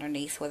shadow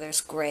underneath, whether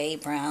it's gray,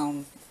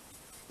 brown,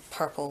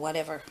 purple,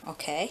 whatever.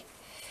 Okay.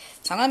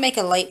 So I'm going to make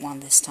a light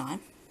one this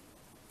time.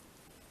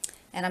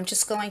 And I'm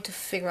just going to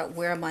figure out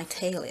where my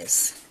tail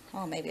is.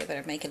 Oh, maybe I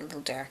better make it a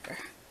little darker,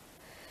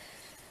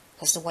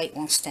 because the white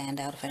won't stand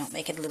out if I don't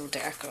make it a little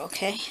darker,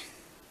 okay?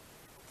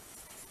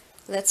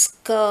 Let's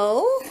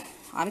go.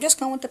 I'm just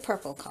going with the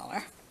purple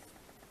color.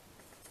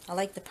 I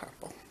like the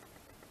purple.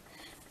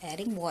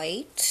 Adding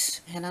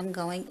white, and I'm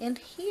going in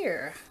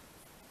here.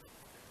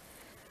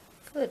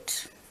 Good.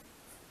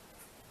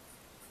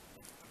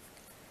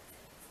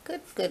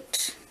 Good, good.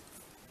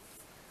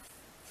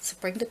 So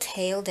bring the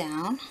tail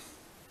down.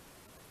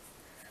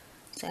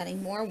 Just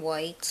adding more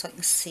white so I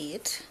can see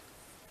it.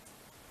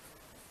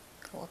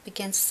 Go up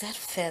against that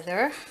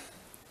feather.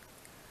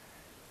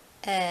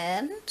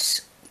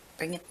 And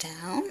bring it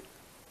down.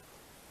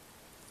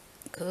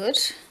 Good.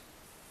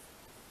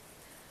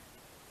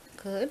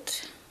 Good.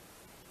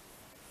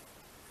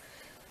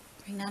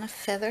 Bring down a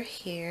feather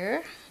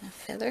here, and a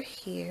feather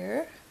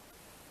here.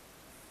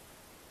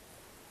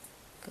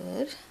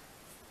 Good.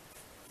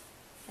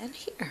 And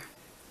here.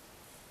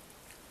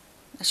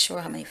 Not sure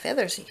how many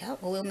feathers you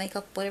got. Well, we'll make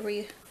up whatever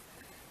you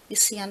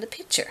see on the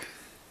picture.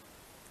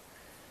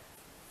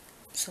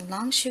 So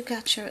long as you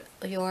got your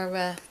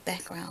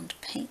background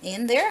paint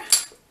in there,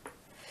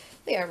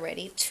 we are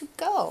ready to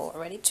go,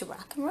 ready to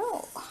rock and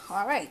roll.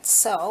 All right,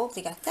 so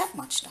we got that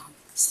much done.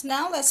 So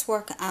now let's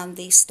work on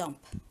the stump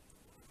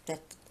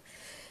that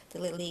the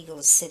little eagle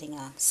is sitting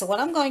on. So what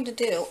I'm going to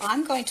do,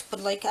 I'm going to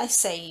put, like I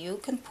say, you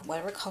can put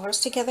whatever colors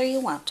together you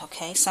want,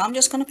 okay? So I'm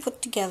just going to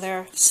put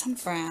together some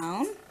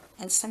brown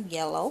and some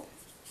yellow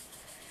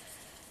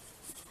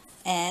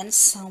and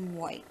some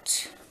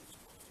white.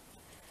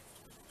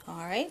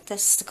 Alright,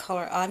 that's the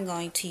color I'm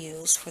going to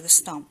use for the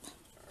stump.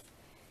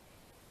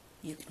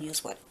 You can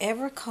use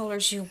whatever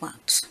colors you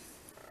want.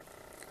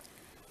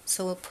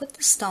 So we'll put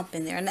the stump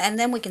in there, and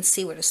then we can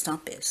see where the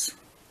stump is.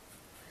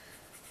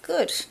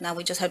 Good. Now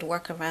we just have to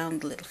work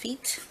around the little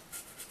feet,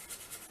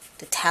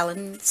 the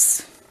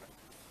talons.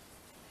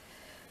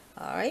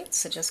 Alright,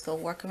 so just go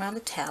work around the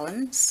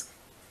talons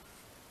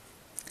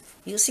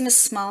using a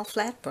small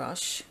flat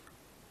brush.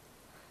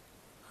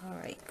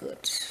 Alright,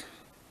 good.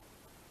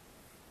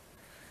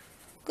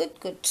 Good,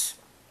 good.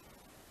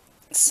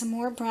 Some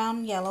more brown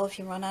and yellow if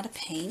you run out of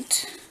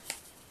paint.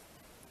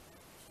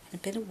 And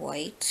a bit of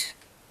white.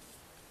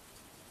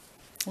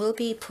 We'll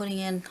be putting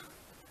in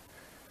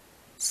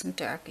some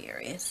dark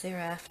areas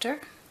thereafter.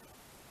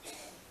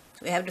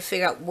 So we have to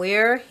figure out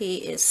where he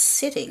is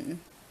sitting.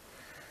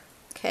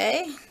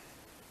 Okay.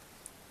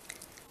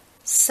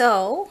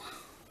 So,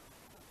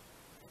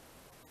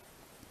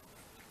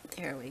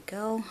 there we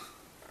go.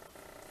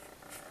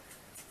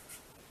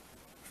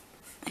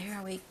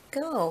 There we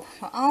go.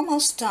 We're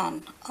almost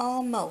done.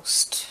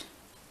 Almost.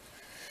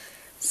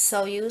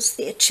 So use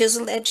the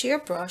chiseled edge of your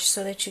brush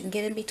so that you can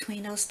get in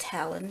between those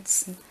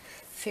talons and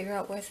figure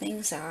out where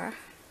things are.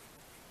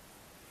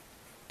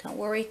 Don't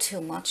worry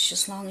too much,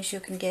 just as long as you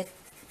can get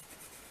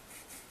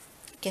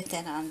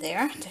that on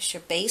there. That's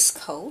your base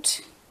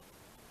coat.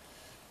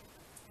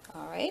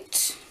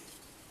 Alright.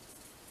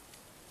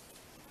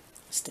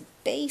 It's the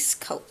base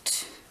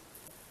coat.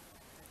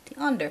 The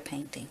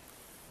underpainting.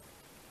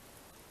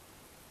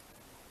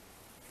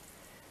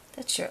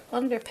 That's your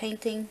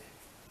underpainting.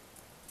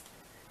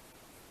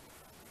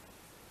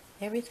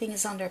 Everything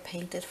is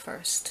underpainted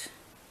first.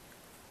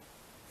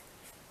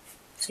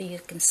 So you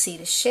can see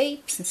the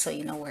shapes, and so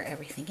you know where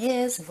everything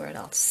is and where it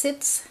all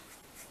sits.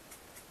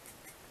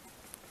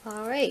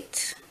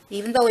 Alright.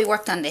 Even though we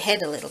worked on the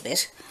head a little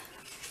bit,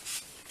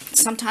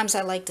 sometimes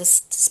I like to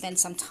spend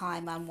some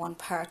time on one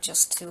part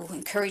just to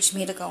encourage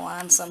me to go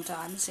on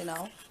sometimes, you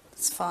know.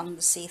 It's fun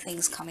to see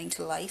things coming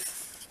to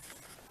life.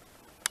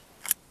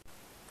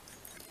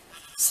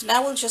 So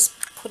now we'll just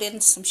put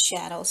in some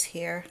shadows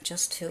here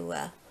just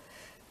to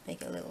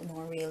make it a little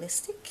more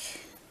realistic.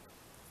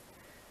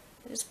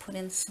 Just put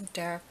in some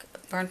dark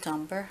burnt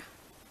umber.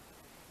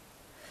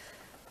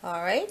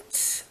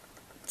 Alright,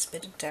 it's a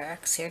bit of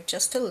darks here,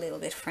 just a little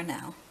bit for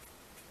now,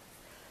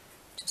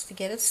 just to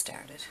get it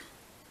started.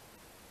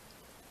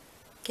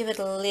 Give it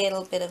a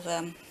little bit of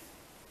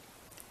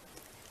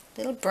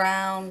little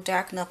brown,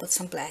 darken up with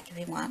some black if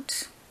you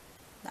want.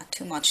 Not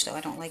too much though,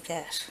 I don't like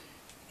that.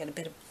 Got a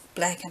bit of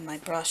black on my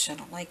brush, I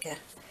don't like it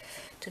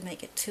to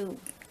make it too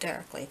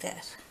dark like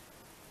that.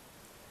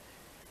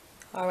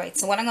 Alright,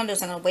 so what I'm going to do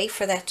is I'm going to wait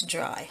for that to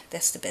dry.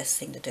 That's the best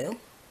thing to do.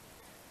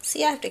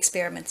 See, I have to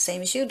experiment the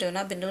same as you do, and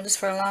I've been doing this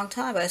for a long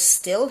time, but I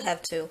still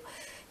have to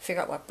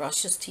figure out what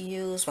brushes to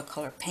use, what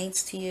color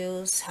paints to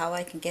use, how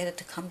I can get it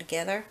to come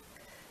together.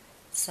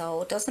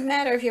 So it doesn't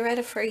matter if you're at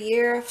it for a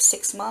year,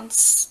 6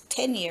 months,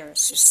 10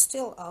 years, you're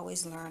still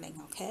always learning,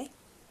 okay?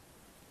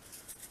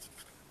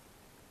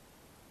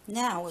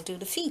 Now we'll do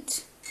the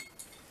feet.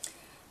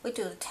 We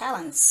do the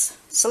talons.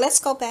 So let's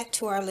go back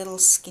to our little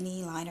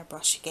skinny liner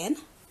brush again.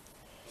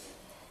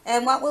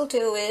 And what we'll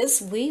do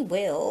is we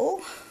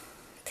will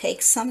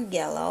take some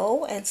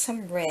yellow and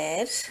some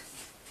red,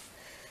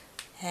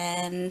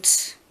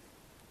 and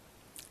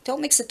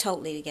don't mix it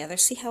totally together.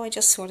 See how I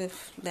just sort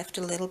of left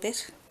a little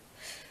bit?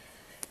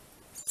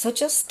 So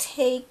just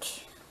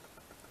take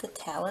the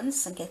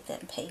talons and get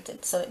them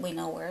painted so that we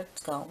know where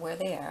it's going, where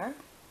they are.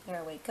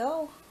 There we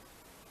go.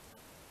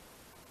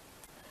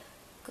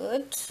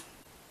 Good.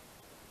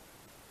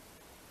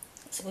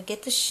 So we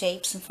get the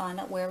shapes and find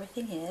out where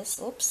everything is.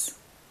 Oops.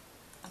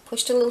 I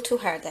pushed a little too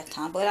hard that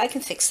time, but I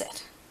can fix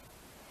that.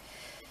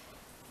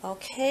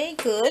 Okay,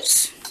 good.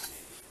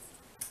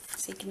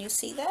 See, can you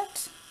see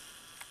that?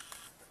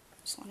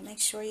 Just want to make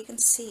sure you can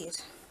see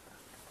it.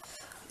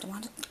 I don't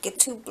want it to get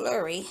too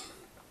blurry.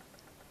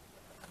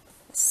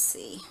 Let's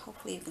see.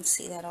 Hopefully you can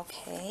see that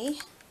okay.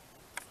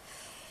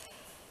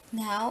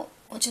 Now,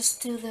 we'll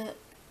just do the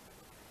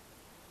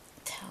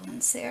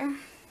talons there.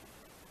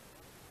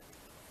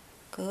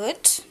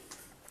 Good.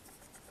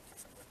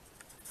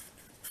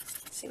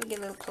 See, we get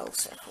a little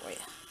closer for you.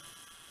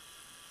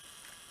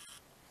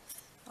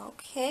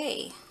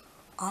 Okay,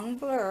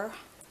 unblur.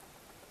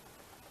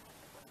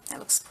 That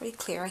looks pretty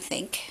clear, I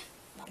think,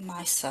 on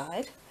my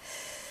side.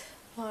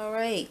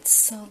 Alright,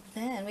 so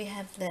then we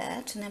have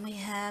that, and then we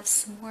have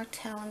some more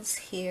talons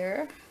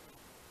here.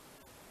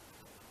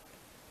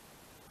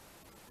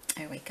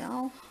 There we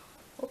go.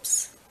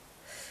 Oops,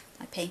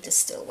 my paint is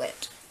still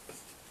wet.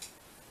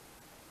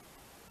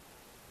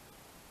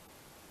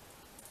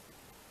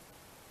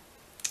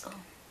 Oh.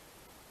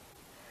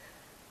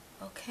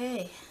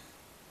 Okay.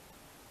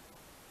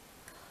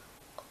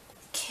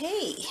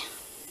 Okay,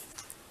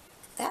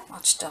 that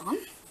much done.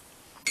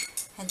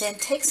 And then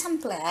take some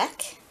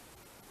black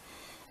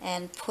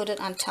and put it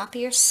on top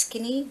of your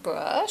skinny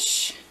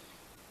brush,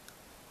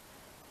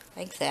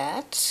 like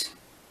that.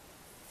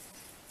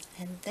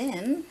 And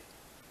then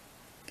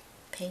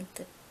paint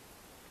the,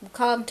 we'll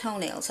call them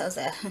toenails, how's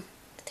that? The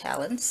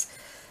talons.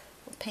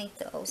 We'll paint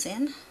those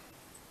in.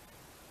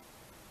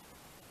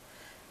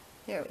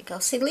 There we go.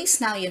 See, at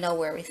least now you know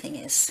where everything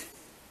is.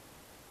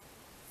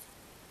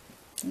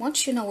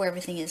 Once you know where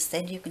everything is,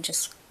 then you can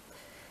just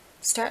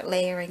start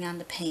layering on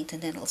the paint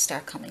and then it'll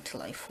start coming to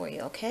life for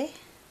you, okay?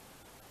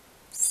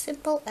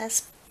 Simple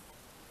as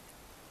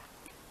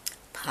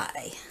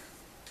pie.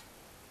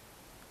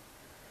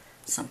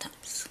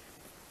 Sometimes.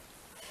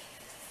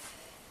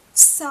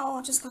 So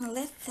I'm just going to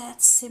let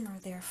that simmer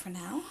there for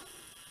now.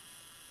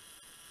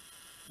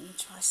 Let me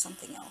try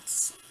something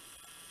else.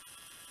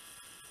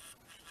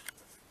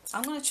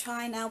 I'm going to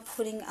try now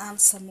putting on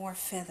some more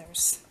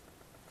feathers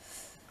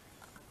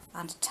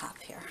on the top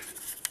here.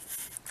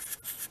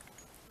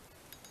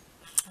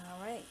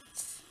 Alright,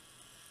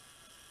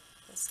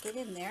 let's get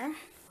in there.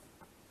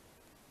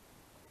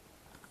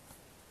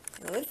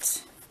 Good.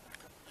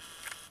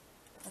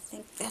 I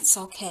think that's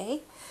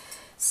okay.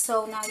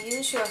 So now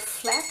use your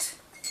flat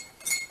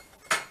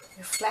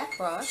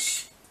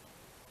brush,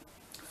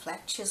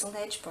 flat chiseled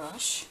edge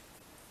brush.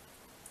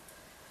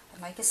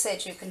 And like I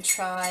said, you can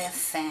try a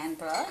fan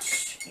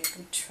brush. You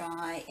can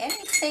try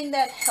anything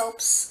that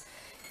helps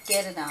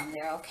get it on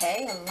there,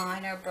 okay? A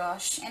liner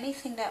brush,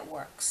 anything that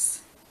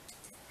works.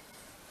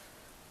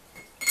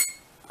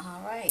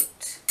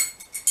 Alright,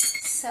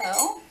 so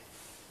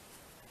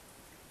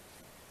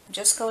I'm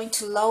just going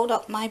to load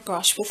up my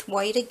brush with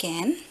white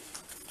again.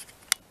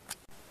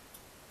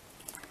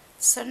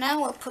 So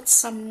now I'll put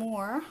some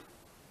more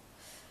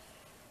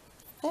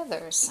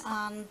feathers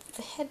on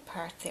the head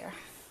part there.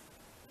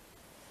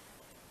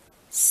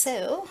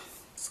 So,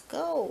 let's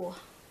go.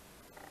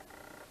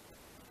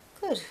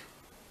 Good.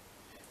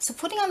 So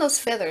putting on those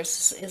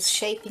feathers is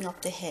shaping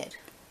up the head.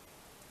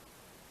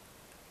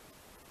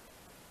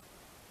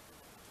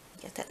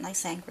 Get that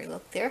nice angry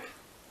look there.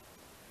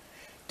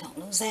 Don't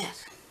lose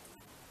that.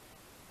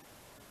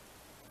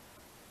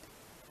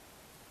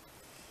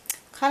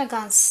 Kind of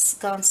gone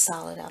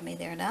solid on me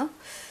there now.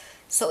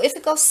 So if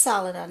it goes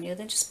solid on you,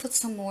 then just put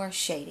some more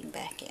shading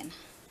back in.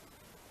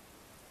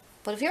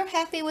 But if you're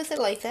happy with it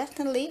like that,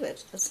 then leave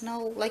it. There's no,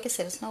 like I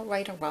said, it's no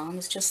right or wrong.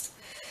 It's just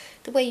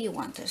the way you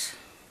want it.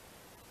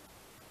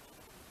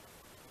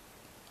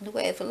 The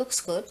way, if it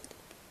looks good,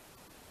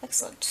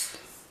 excellent.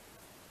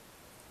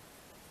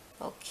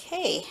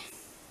 Okay.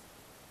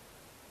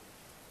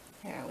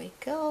 There we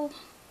go.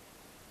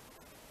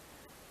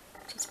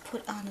 Just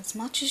put on as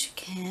much as you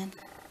can.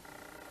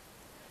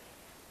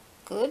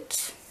 Good.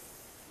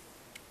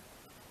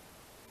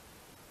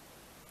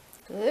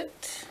 Good.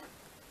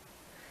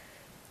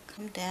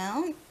 Come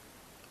down.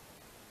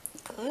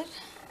 Good.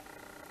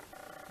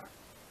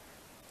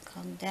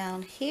 Come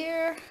down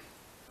here.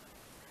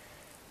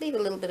 Leave a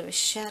little bit of a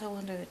shadow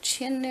under the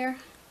chin there.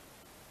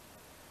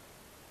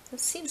 It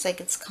seems like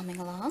it's coming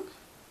along.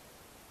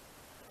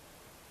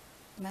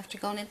 I'm after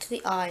going into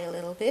the eye a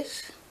little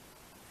bit.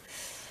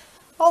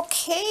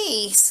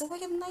 Okay, so we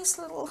get a nice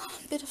little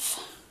bit of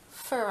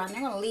fur on there.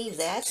 I'm going to leave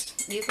that.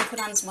 You can put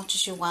on as much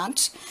as you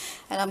want.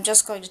 And I'm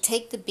just going to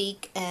take the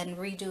beak and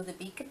redo the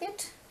beak a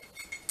bit.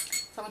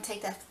 So I'm going to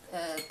take that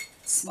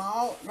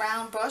small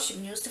round brush. You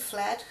can use the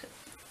flat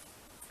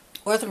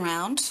or the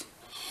round.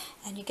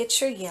 And you get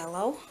your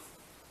yellow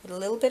with a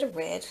little bit of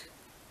red.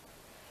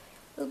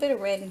 A little bit of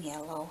red and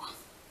yellow.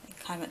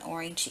 Kind of an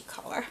orangey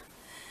color.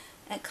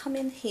 And come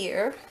in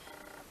here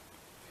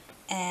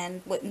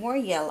and with more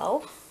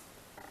yellow.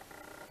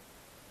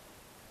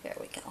 There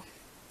we go.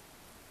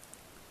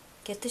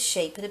 Get the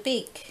shape of the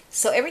beak.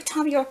 So every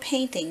time you're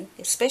painting,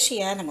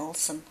 especially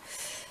animals and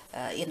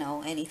you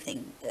know,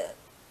 anything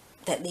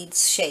that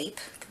needs shape,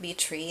 could be a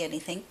tree,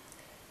 anything,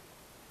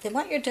 then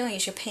what you're doing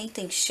is you're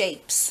painting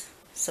shapes.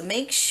 So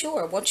make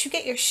sure once you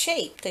get your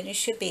shape, then you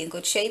should be in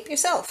good shape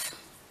yourself.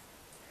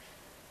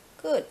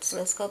 Good. So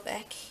let's go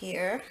back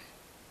here.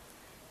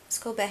 Let's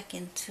go back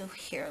into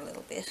here a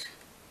little bit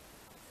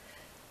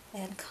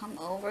and come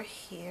over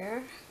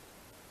here.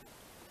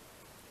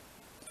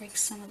 Bring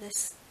some of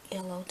this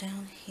yellow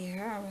down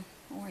here,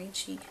 or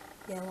orangey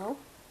yellow.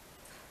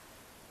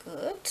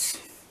 Good.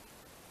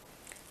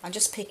 I'm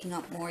just picking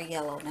up more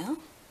yellow now.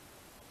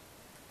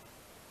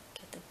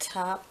 Get the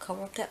top,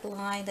 cover up that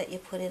line that you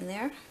put in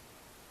there.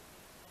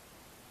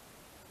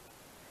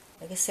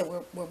 Like I said,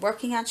 we're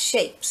working on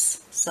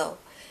shapes. So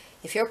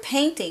if you're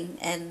painting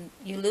and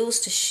you lose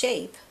the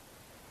shape,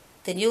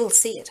 then you'll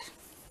see it.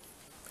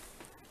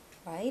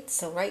 Right?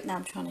 So right now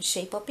I'm trying to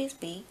shape up his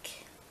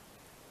beak.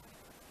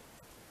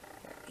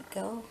 There we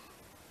go.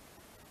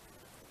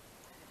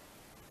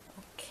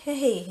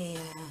 Okay,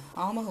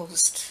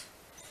 almost.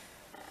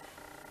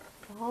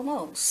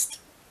 Almost.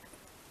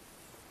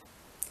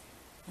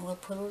 And we'll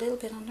put a little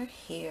bit under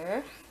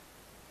here.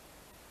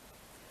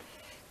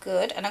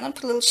 Good. And I'm going to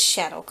put a little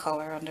shadow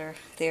color under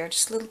there.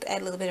 Just a little,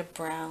 add a little bit of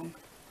brown.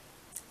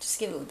 Just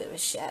give it a little bit of a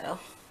shadow.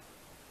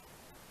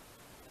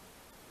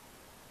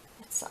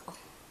 That's all.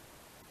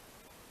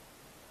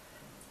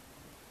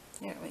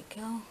 There we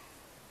go.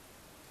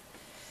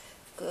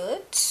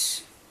 Good.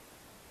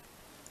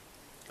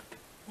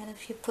 And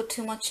if you put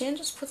too much in,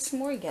 just put some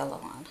more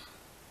yellow on.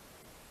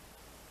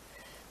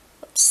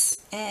 Oops.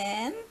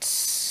 And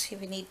if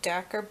you need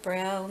darker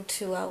brown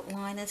to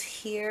outline it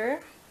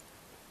here,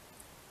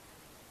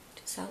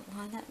 just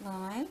outline that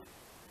line.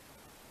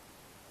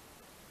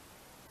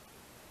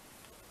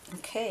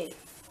 Okay.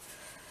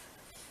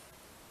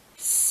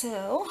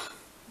 So,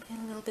 get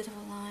a little bit of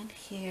a line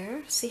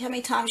here. See how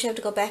many times you have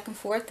to go back and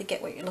forth to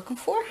get what you're looking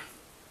for?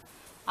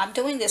 I'm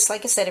doing this,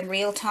 like I said, in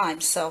real time,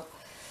 so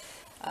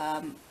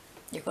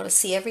you're going to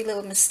see every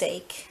little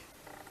mistake.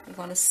 You're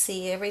going to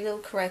see every little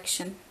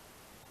correction.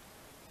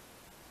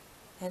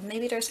 And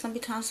maybe there's going to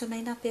be times I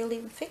may not be able to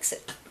even fix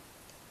it.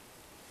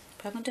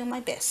 But I'm going to do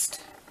my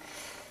best.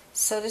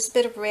 So there's a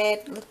bit of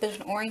red, a little bit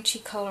of an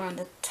orangey color on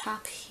the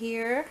top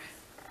here.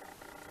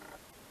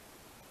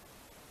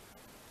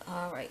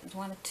 Alright,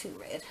 1 or 2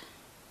 red.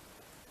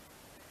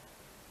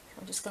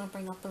 I'm just going to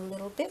bring up a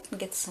little bit and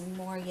get some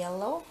more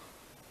yellow.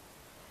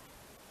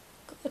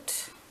 Good.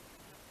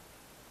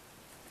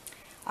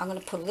 I'm going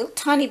to put a little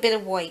tiny bit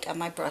of white on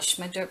my brush.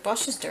 My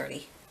brush is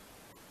dirty.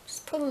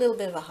 Just put a little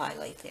bit of a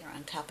highlight there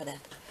on top of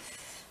that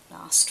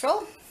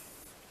nostril.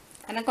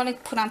 And I'm going to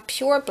put on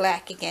pure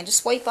black again.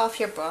 Just wipe off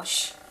your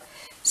brush,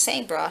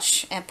 same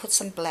brush, and put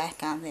some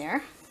black on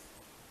there.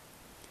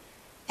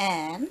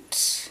 And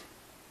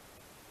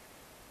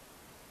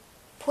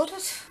put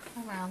it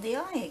around the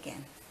eye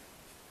again.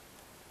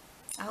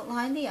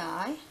 Outline the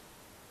eye.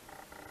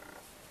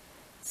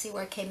 See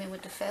where I came in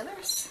with the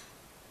feathers?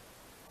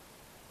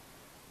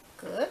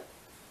 Good.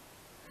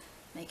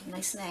 Make it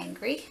nice and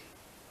angry.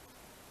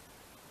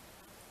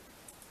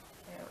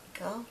 There we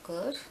go.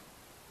 Good.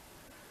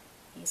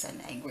 He's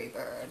an angry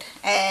bird.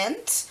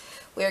 And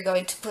we're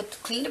going to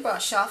clean the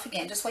brush off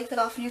again. Just wipe it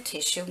off in your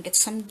tissue and get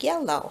some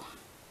yellow.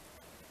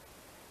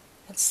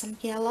 Get some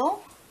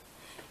yellow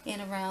in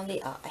around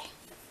the eye.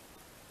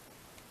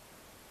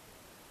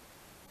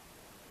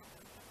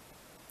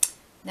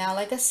 Now,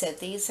 like I said,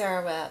 these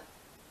are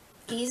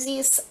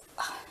easiest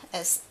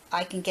as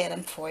I can get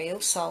them for you.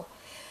 So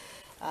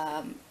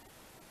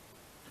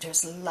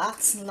there's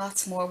lots and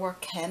lots more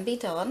work can be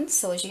done.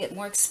 So as you get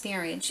more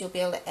experience, you'll be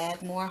able to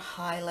add more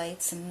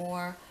highlights and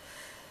more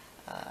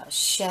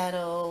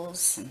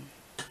shadows and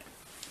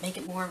make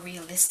it more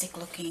realistic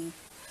looking.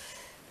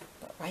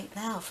 But right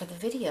now for the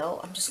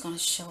video, I'm just going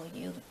to show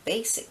you the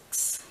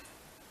basics.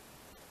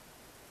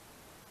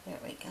 There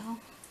we go.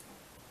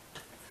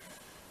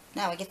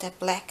 Now we get that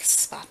black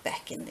spot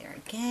back in there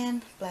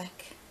again,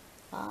 black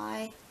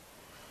eye.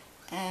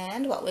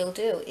 And what we'll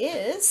do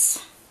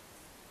is,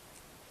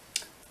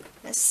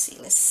 let's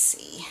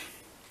see.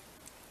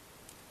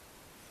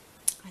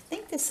 I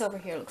think this over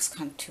here looks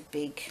kind of too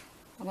big.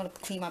 I'm going to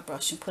clean my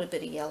brush and put a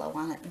bit of yellow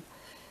on it and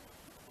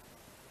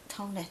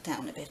tone that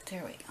down a bit.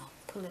 There we go.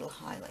 Put a little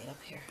highlight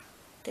up here.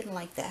 Didn't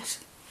like that.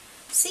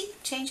 See?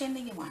 Change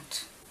anything you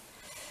want.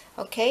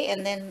 Okay,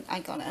 and then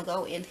I'm going to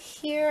go in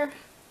here.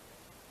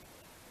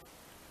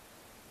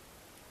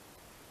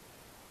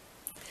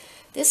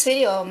 This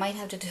video I might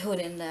have to do it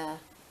in a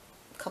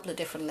couple of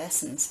different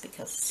lessons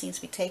because it seems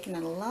to be taking a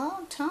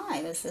long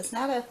time. It's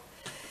not a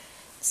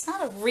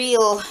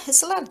real,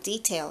 it's a lot of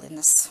detail in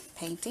this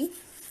painting.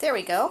 There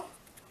we go.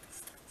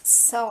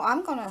 So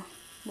I'm going to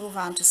move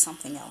on to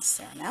something else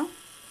there now.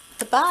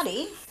 The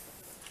body,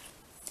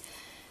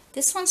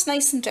 this one's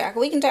nice and dark.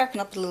 We can darken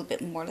up a little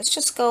bit more. Let's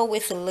just go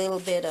with a little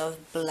bit of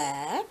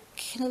black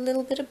and a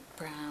little bit of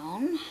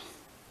brown.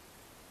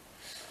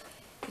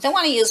 You don't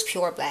want to use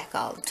pure black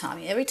all the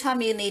time. Every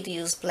time you need to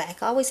use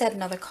black, always add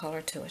another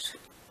color to it.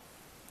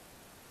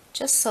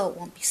 Just so it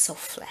won't be so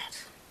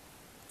flat.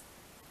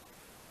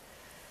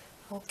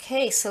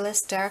 Okay, so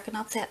let's darken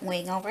up that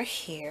wing over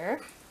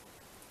here.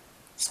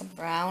 Some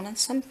brown and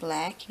some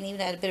black. You can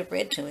even add a bit of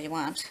red to it if you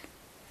want.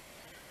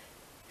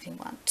 If you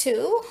want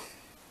to.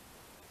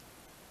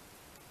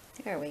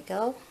 There we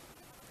go.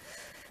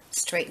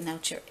 Straighten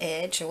out your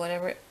edge or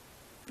whatever.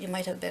 You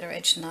might have a better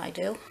edge than I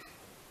do.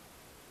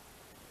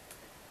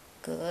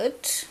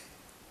 Good.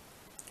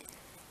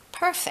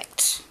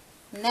 Perfect.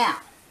 Now,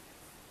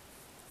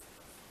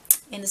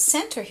 in the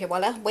center here,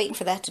 while I'm waiting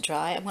for that to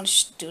dry, I'm going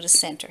to do the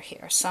center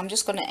here. So I'm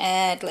just going to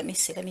add, let me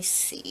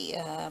see.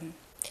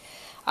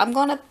 I'm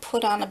going to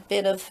put on a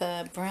bit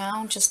of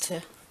brown just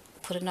to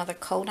put another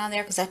coat on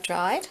there because that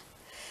dried.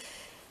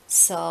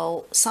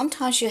 So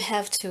sometimes you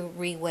have to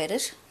re-wet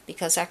it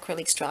because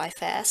acrylics dry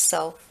fast.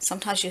 So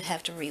sometimes you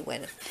have to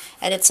re-wet it.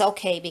 And it's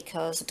okay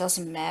because it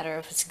doesn't matter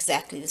if it's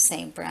exactly the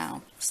same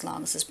brown as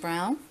long as it's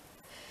brown.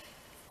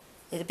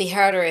 It'd be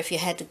harder if you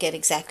had to get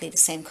exactly the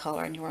same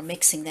color and you were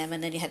mixing them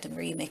and then you had to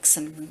remix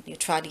and you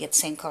tried to get the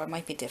same color. It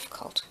might be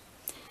difficult.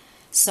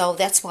 So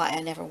that's why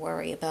I never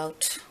worry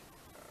about,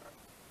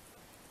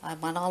 I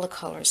want all the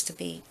colors to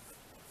be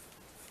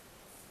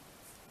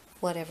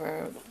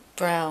whatever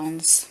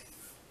browns.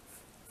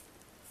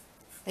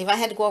 If I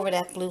had to go over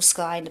that blue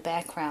sky in the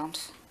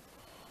background,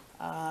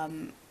 I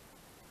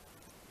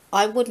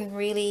wouldn't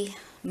really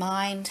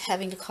mind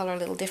having the color a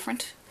little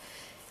different.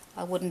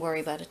 I wouldn't worry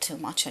about it too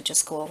much. I'd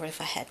just go over it if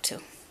I had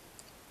to.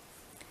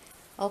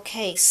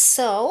 Okay,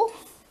 so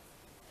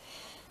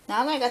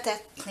now that I got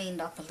that cleaned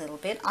up a little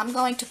bit, I'm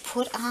going to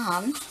put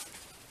on,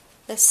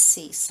 let's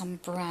see, some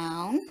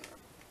brown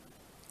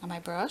on my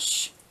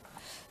brush.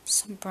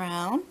 Some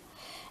brown.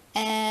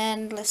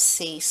 And let's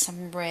see,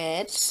 some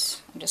red.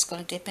 I'm just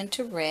going to dip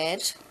into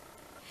red.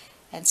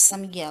 And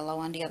some yellow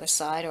on the other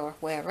side or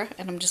wherever.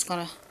 And I'm just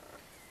going to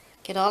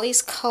get all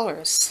these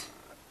colors.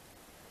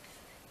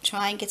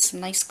 Try and get some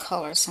nice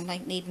colors. I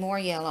might need more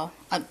yellow.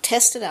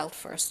 Test it out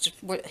first.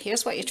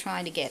 Here's what you're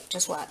trying to get.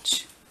 Just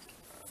watch.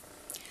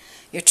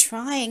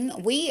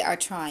 We are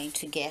trying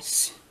to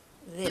get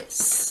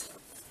this.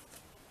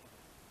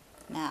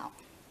 Now,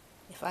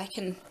 if I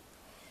can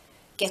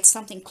get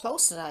something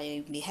close to that,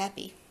 I'd be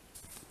happy.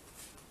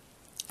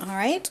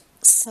 Alright,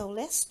 so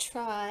let's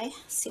try,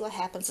 see what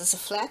happens. It's a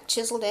flat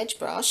chiseled edge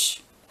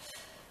brush.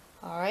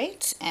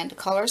 Alright, and the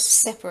colors are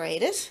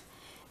separated.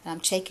 And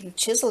I'm taking the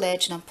chiseled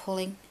edge and I'm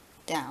pulling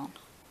down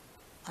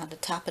on the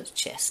top of the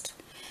chest.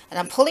 And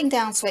I'm pulling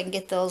down so I can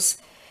get those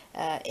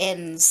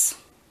ends,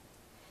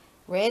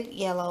 red,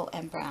 yellow,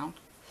 and brown.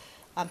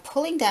 I'm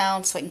pulling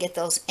down so I can get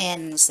those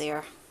ends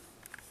there.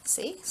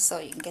 See? So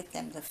you can get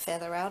them to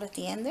feather out at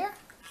the end there.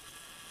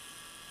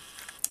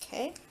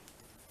 Okay.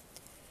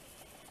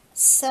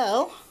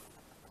 So,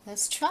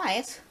 let's try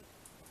it.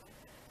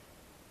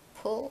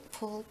 Pull,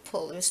 pull,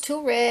 pull. There's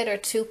too red or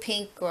too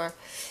pink, or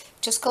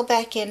just go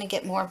back in and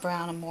get more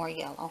brown and more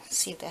yellow.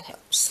 See if that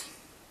helps.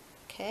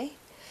 Okay.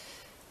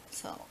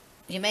 So,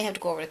 you may have to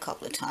go over it a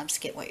couple of times to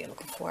get what you're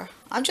looking for.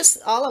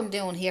 All I'm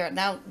doing here,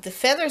 now the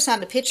feathers on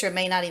the picture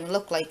may not even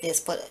look like this,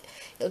 but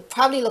it'll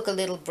probably look a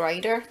little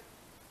brighter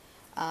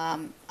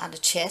on the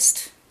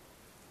chest.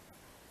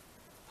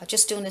 I'm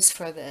just doing this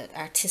for the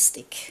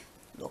artistic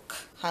look.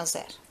 How's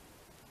that?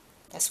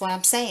 That's what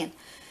I'm saying.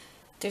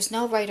 There's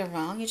no right or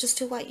wrong. You just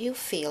do what you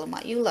feel and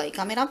what you like.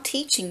 I mean, I'm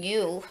teaching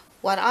you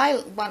what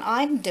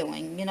I'm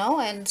doing, you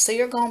know, and so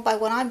you're going by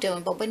what I'm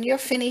doing. But when you're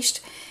finished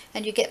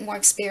and you get more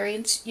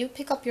experience, you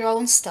pick up your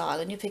own style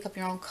and you pick up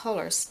your own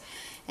colors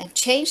and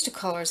change the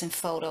colors in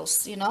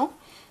photos, you know.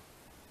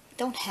 You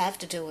don't have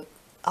to do it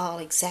all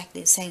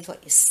exactly the same as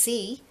what you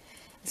see.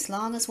 As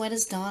long as when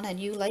it's done and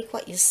you like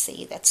what you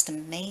see, that's the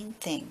main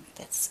thing.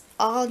 That's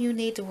all you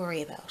need to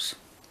worry about.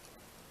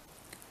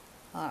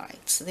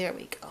 Alright, so there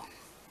we go.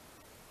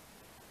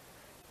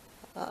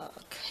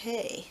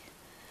 Okay.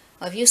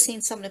 Well, if you've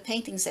seen some of the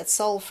paintings that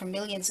sold for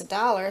millions of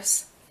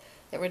dollars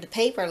that were in the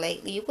paper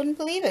lately, you wouldn't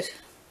believe it.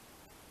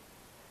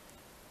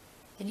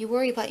 And you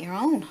worry about your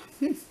own.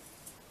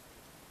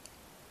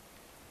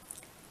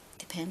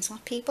 Depends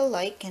what people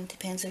like and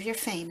depends if you're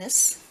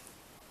famous.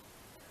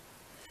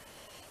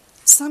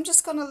 So I'm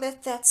just going to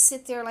let that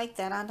sit there like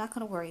that. I'm not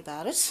going to worry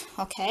about it.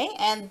 Okay,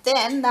 and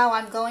then now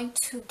I'm going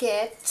to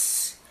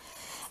get,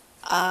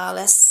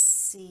 let's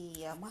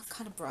see, what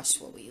kind of brush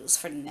will we use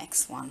for the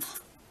next one?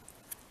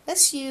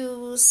 Let's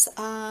use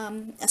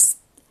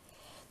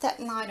that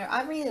liner.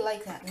 I really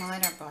like that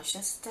liner brush.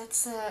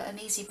 That's an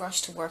easy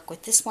brush to work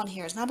with. This one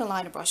here is not a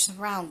liner brush, it's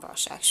a round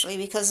brush actually,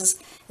 because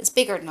it's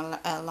bigger than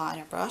a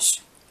liner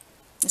brush.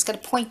 It's got a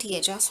pointy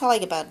edge. That's what I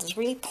like about it. It's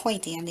really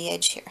pointy on the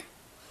edge here.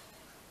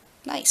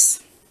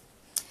 Nice.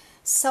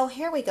 So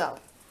here we go.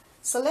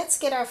 So let's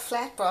get our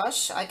flat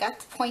brush. I got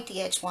the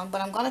pointy edge one,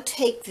 but I'm going to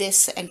take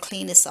this and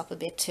clean this up a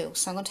bit too.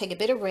 So I'm going to take a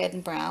bit of red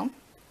and brown.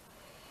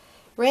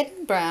 Red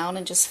and brown,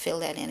 and just fill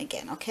that in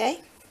again,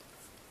 okay?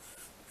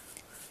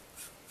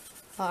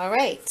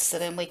 Alright, so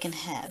then we can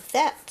have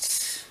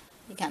that.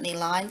 You got any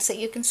lines that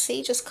you can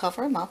see, just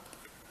cover them up.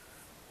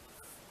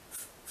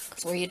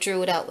 Because where you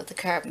drew it out with the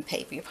carbon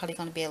paper, you're probably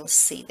going to be able to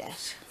see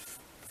that.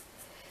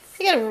 If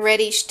you got a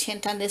reddish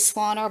tint on this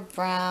one, or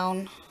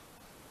brown,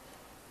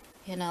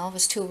 you know, if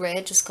it's too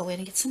red, just go in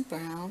and get some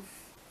brown.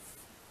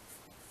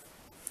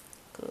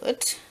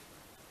 Good.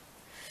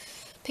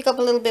 Pick up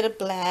a little bit of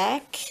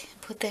black,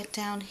 put that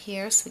down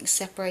here so we can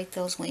separate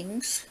those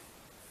wings.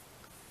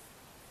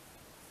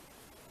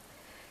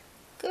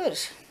 Good.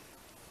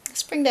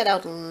 Let's bring that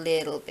out a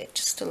little bit,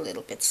 just a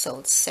little bit, so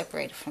it's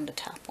separated from the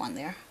top one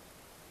there.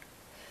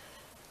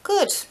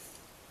 Good.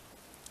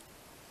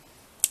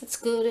 It's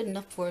good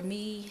enough for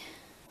me.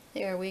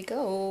 There we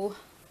go.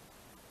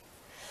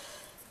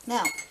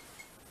 Now,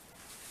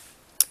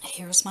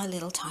 here's my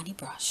little tiny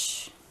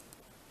brush.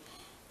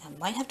 I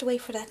might have to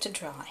wait for that to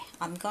dry.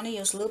 I'm going to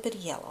use a little bit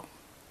of yellow.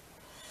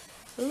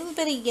 A little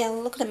bit of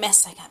yellow. Look at the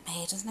mess I got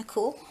made. Isn't that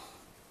cool?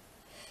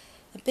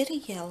 A bit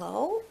of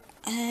yellow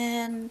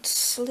and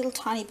a little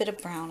tiny bit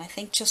of brown. I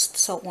think just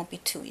so it won't be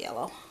too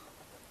yellow.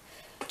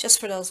 Just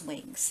for those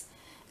wings.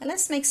 And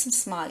let's make some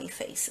smiley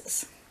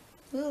faces.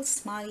 A little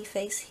smiley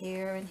face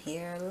here and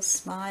here. A little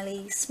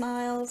smiley.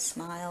 Smile,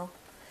 smile.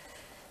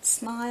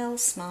 Smile,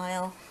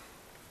 smile.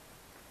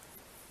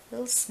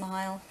 Little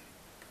smile.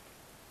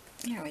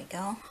 There we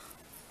go.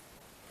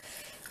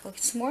 We'll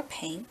get some more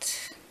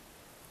paint.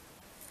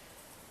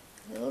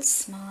 A little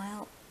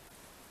smile.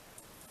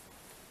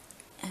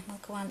 And we'll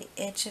go on the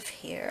edge of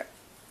here.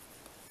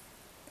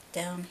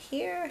 Down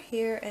here,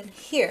 here, and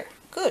here.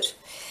 Good.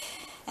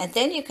 And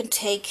then you can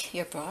take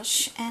your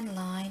brush and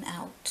line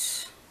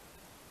out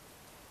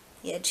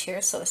the edge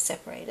here so it's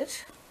separated.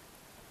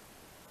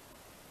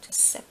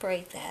 Just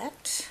separate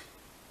that.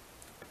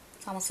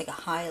 It's almost like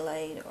a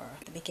highlight or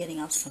the beginning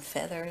of some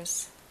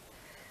feathers.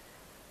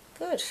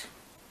 Good.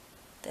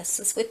 This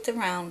is with the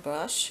round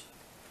brush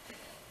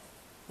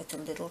with the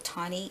little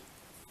tiny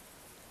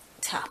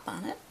top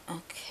on it.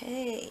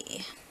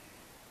 Okay.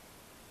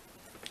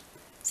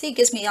 See, it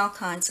gives me all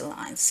kinds of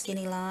lines,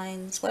 skinny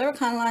lines, whatever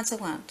kind of lines I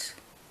want.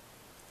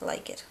 I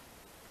like it.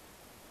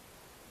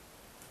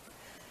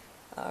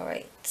 All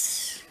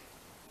right.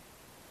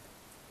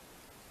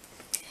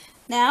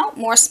 Now,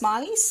 more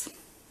smileys.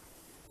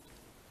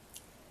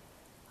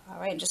 All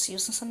right, just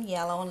using some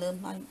yellow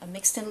and I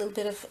mixed in a little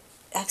bit of,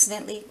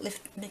 accidentally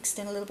mixed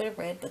in a little bit of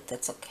red, but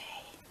that's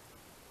okay.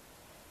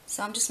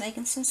 So I'm just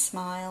making some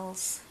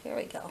smiles. Here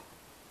we go.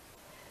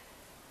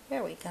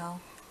 There we go.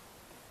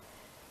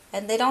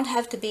 And they don't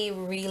have to be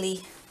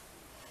really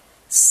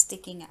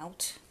sticking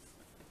out.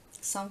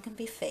 Some can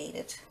be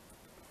faded.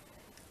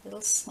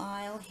 Little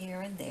smile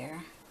here and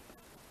there.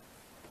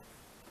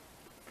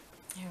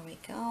 There we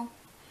go.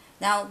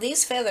 Now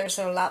these feathers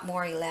are a lot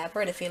more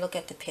elaborate if you look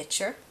at the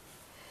picture.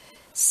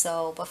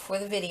 So, but for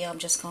the video, I'm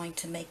just going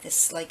to make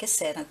this, like I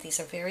said, these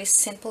are very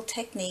simple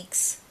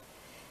techniques.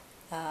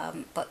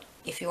 But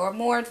if you're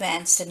more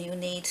advanced and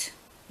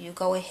you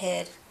go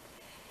ahead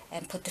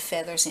and put the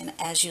feathers in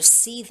as you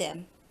see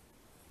them,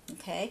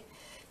 okay?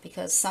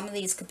 Because some of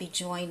these could be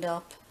joined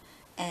up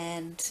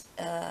and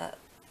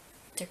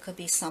there could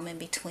be some in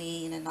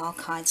between and all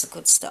kinds of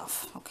good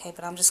stuff, okay?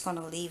 But I'm just going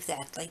to leave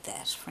that like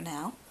that for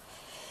now.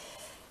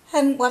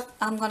 And what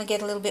I'm going to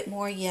get a little bit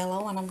more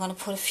yellow, and I'm going to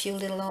put a few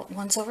little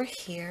ones over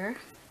here.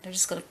 They're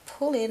just going to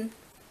pull in,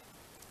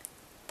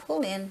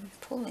 pull in,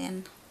 pull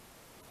in,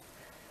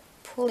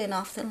 pull in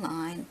off the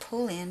line,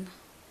 pull in,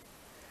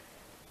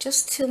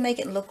 just to make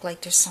it look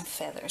like there's some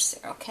feathers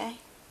there, okay?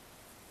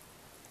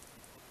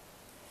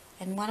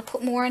 And want to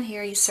put more in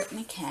here, you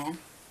certainly can.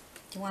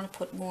 If you want to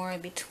put more in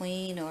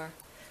between, or,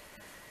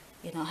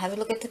 you know, have a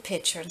look at the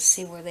picture and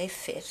see where they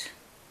fit.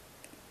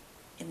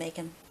 You make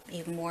them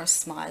even more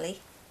smiley.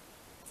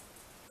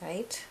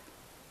 Right?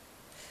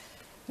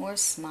 More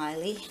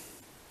smiley.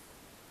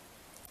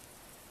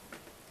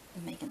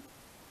 And make them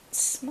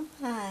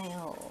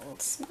smile,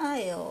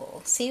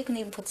 smile. See, you can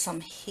even put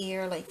some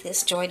here like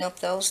this. Join up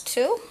those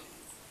two.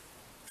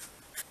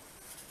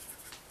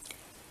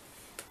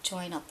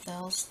 Join up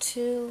those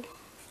two.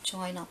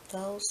 Join up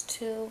those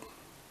two.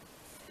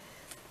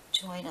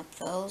 Join up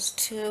those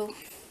two.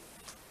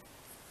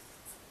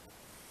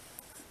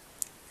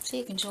 So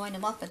you can join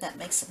them up, and that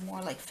makes it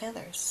more like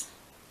feathers.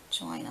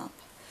 Join up.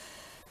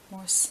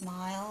 More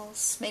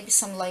smiles, maybe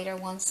some lighter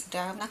ones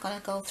there. I'm not going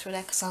to go through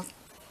that because I'll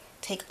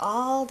take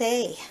all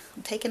day.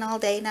 I'm taking all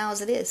day now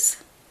as it is.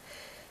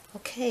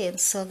 Okay, and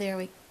so there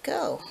we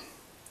go.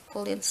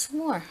 Pull in some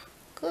more.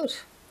 Good.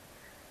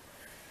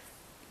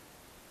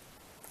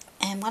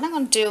 And what I'm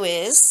going to do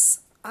is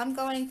I'm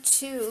going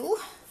to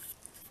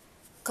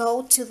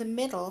go to the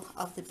middle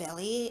of the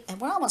belly, and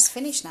we're almost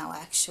finished now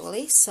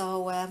actually.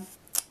 So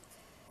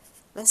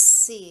let's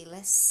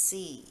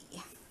see.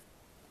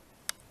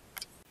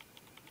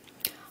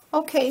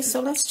 Okay,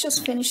 so let's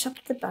just finish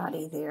up the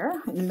body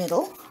there in the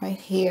middle, right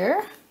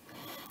here.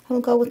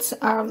 We'll go with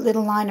our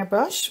little liner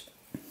brush.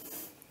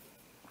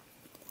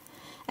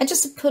 And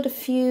just to put a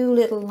few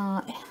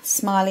little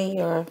smiley,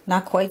 or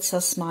not quite so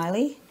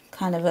smiley,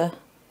 kind of a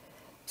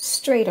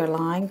straighter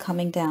line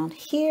coming down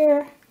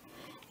here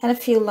And a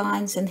few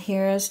lines in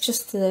here is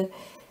just the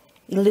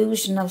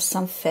illusion of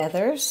some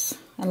feathers.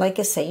 And like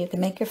I say, you can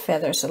make your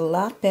feathers a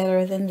lot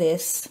better than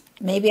this.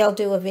 Maybe I'll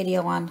do a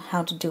video on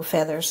how to do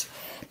feathers.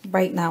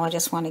 Right now I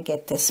just want to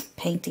get this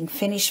painting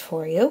finished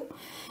for you.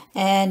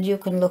 And you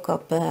can look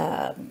up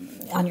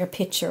on your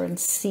picture and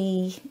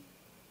see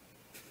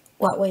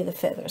what way the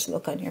feathers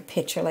look on your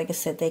picture. Like I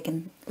said, they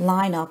can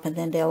line up and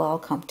then they'll all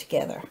come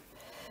together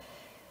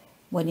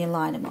when you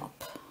line them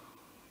up.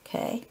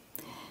 Okay,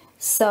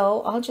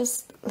 so I'll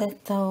just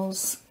let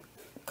those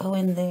go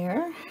in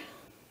there.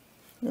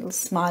 Little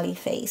smiley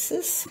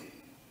faces.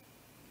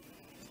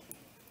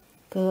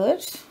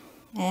 Good.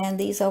 And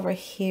these over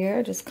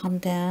here just come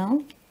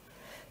down.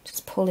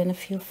 Just pull in a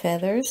few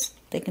feathers.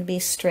 They can be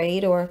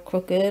straight or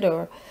crooked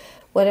or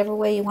whatever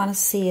way you want to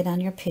see it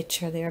on your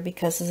picture there,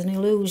 because it's an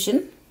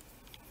illusion.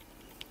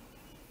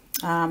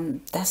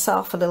 That's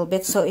off a little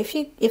bit. So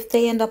if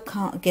they end up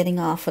getting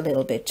off a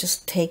little bit,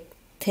 just take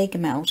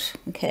them out.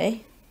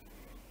 Okay,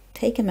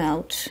 take them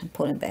out and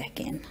put them back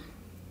in.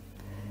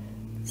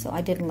 So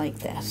I didn't like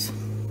that.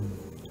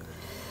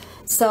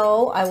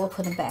 So I will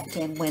put them back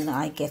in when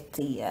I get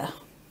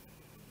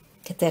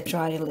that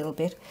dried a little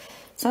bit.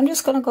 So I'm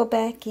just going to go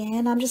back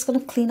in. I'm just going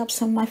to clean up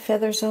some of my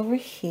feathers over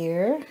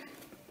here.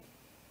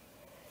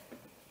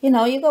 You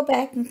know, you go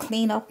back and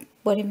clean up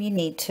whatever you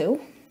need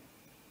to.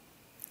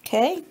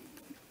 Okay,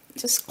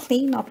 just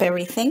clean up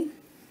everything.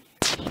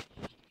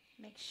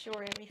 Make sure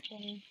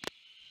everything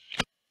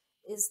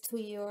is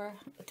to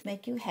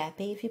make you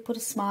happy. If you put a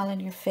smile on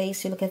your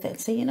face, you look at that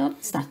and say, you know,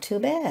 it's not too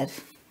bad.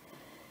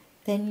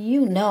 Then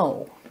you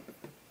know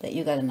that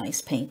you got a nice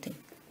painting.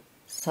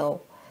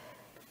 So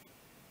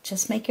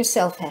just make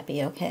yourself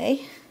happy,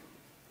 okay?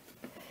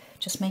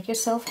 Just make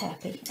yourself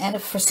happy. And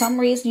if for some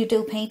reason you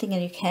do painting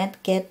and you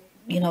can't get,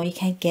 you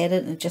can't get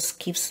it and it just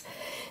keeps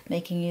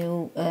making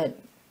you, I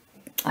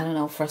don't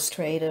know,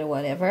 frustrated or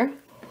whatever,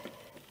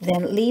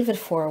 then leave it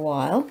for a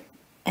while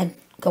and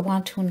go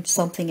on to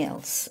something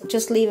else.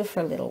 Just leave it for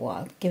a little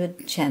while. Give it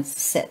a chance to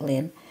settle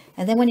in.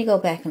 And then when you go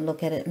back and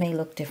look at it, it may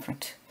look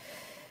different.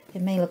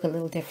 It may look a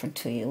little different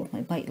to you.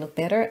 It might look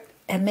better.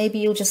 And maybe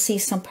you'll just see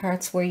some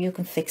parts where you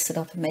can fix it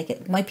up and make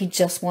it. It might be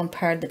just one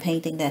part of the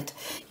painting that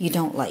you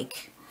don't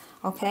like.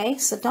 Okay,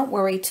 so don't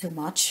worry too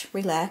much.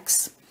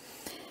 Relax.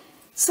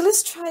 So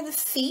let's try the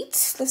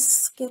feet.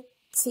 Let's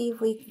see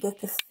if we can get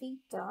the feet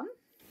done.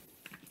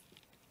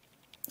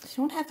 You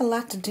don't have a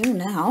lot to do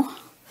now.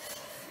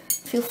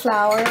 A few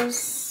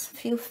flowers,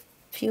 a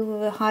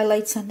few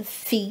highlights on the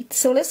feet.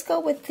 So let's go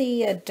with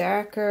the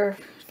darker,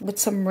 with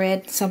some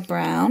red, some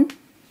brown.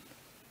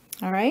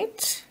 All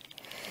right,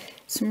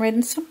 some red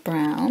and some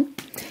brown.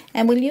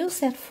 And we'll use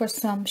that for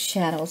some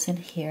shadows in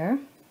here,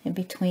 in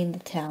between the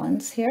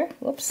talons here.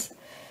 Whoops,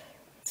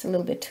 it's a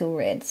little bit too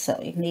red, so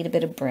you need a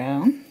bit of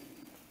brown.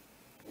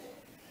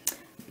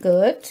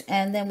 Good,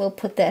 and then we'll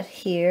put that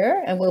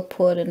here, and we'll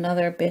put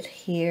another bit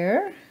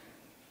here.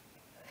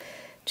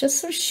 Just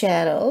some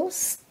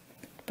shadows,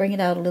 bring it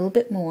out a little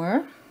bit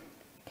more.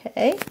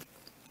 Okay,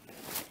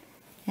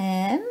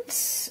 and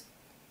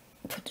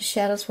put the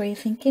shadows where you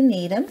think you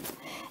need them.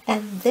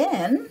 And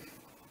then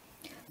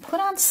put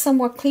on some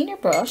more, clean your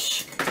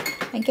brush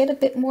and get a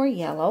bit more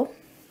yellow.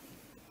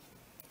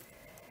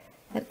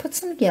 And put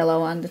some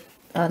yellow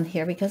on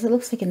here because it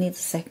looks like it needs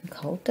a second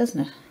coat,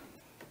 doesn't it?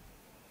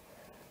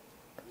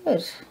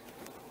 Good.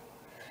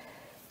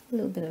 A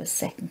little bit of a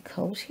second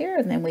coat here,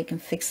 and then we can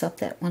fix up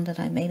that one that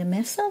I made a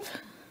mess of.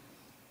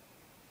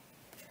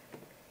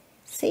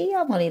 See,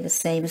 I'm only the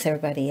same as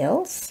everybody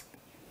else.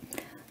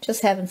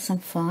 Just having some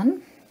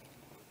fun.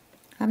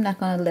 I'm not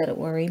going to let it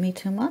worry me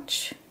too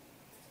much.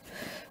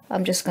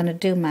 I'm just going to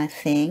do my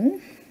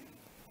thing.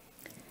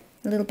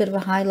 A little bit of a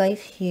highlight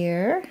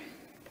here.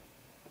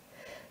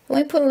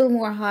 Let me put a little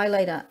more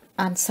highlight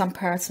on some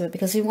parts of it,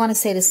 because if you want to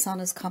say the sun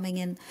is coming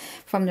in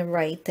from the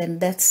right, then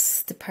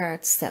that's the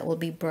parts that will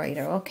be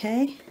brighter,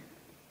 okay?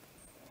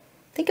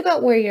 Think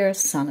about where your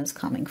sun is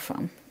coming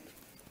from.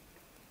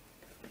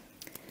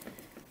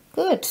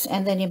 Good,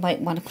 and then you might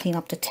want to clean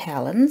up the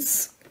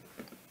talons.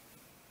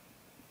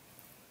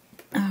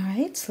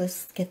 Alright, so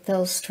let's get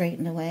those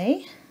straightened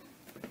away.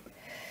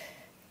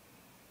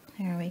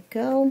 There we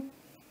go.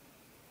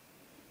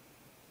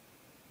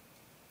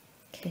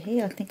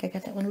 Okay, I think I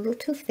got that one a little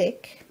too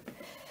thick.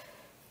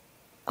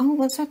 Oh,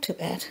 that's not too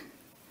bad.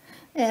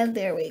 And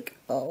there we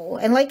go.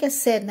 And like I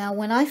said, now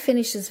when I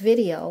finish this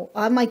video,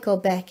 I might go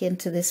back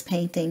into this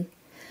painting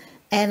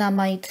and I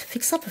might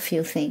fix up a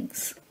few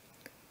things.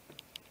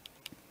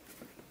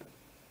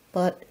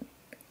 But,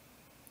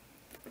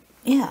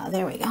 yeah,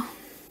 there we go.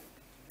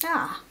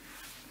 Ah.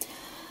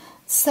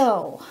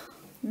 So,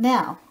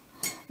 now,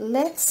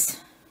 let's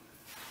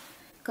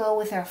go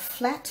with our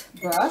flat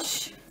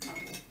brush.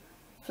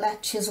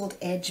 Flat chiseled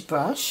edge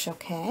brush,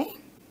 okay?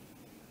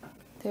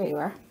 There you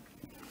are.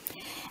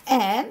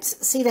 And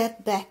see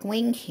that back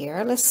wing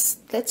here? Let's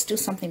do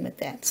something with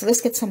that. So let's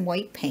get some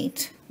white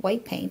paint,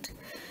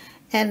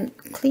 and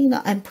clean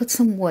up and put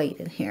some white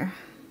in here.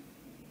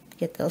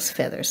 Get those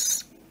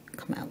feathers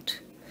come out.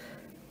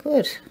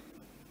 Good.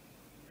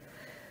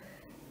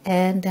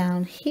 And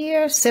down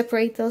here,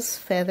 separate those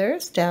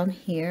feathers down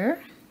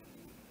here.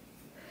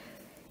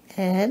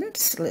 And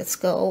let's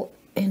go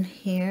in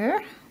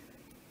here.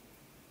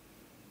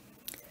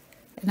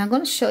 And I'm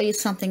going to show you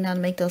something now to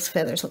make those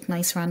feathers look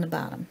nice around the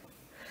bottom.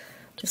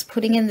 Just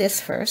putting in this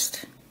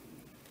first.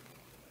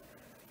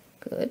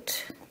 Good.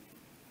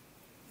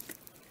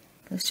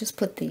 Let's just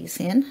put these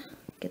in.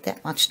 Get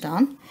that much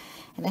done.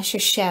 And that's your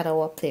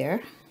shadow up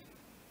there.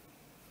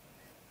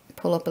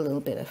 Pull up a little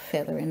bit of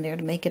feather in there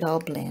to make it all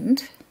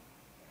blend.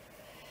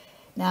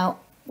 Now,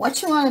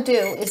 what you want to do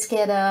is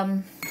get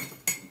a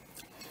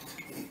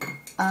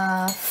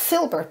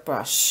Filbert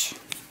brush.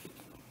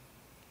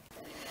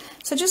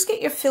 So just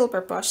get your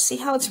Filbert brush. See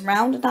how it's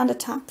rounded on the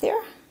top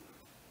there?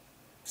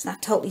 It's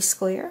not totally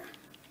square.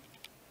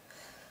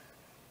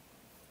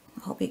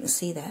 I hope you can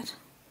see that.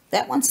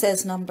 That one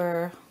says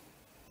number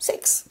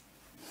 6.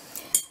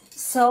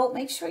 So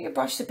make sure your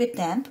brush is a bit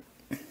damp.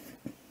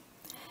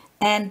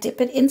 And dip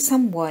it in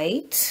some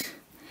white.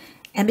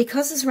 And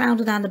because it's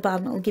rounded on the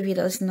bottom, it will give you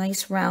those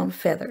nice round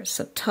feathers.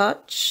 So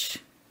touch,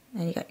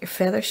 and you got your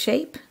feather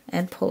shape,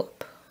 and pull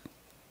up.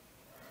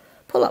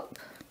 Pull up.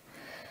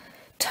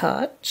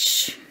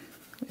 Touch.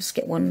 Just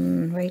get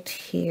one right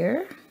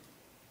here.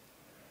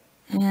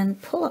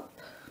 And pull up.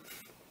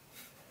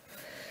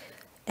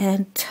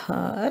 And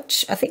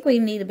touch. I think we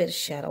need a bit of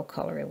shadow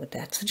color with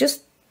that. So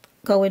just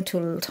go into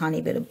a little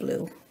tiny bit of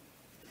blue.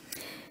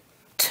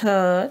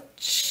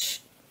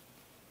 Touch.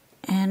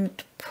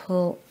 And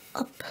pull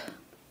up.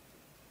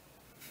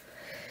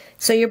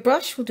 So your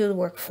brush will do the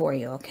work for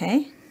you,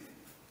 okay?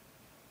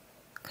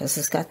 Because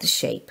it's got the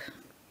shape.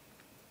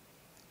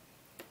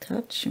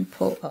 Touch and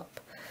pull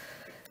up.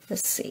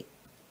 Let's see.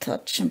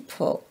 Touch and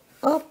pull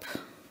up.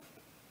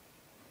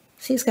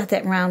 See, it's got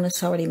that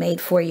roundness already made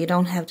for you. You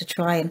don't have to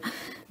try and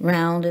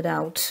round it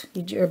out.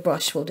 Your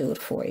brush will do it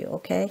for you,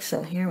 okay?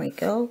 So here we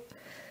go.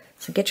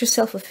 So get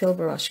yourself a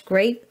Filbert brush.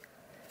 Great.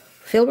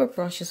 Filbert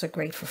brushes are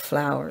great for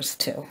flowers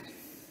too.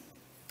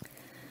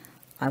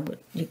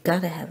 You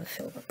gotta have a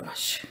Filbert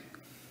brush.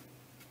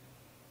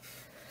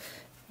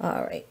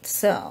 Alright,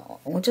 so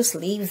we'll just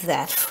leave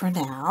that for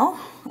now.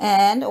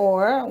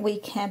 Or we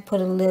can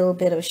put a little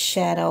bit of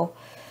shadow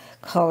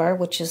color,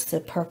 which is the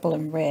purple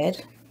and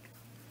red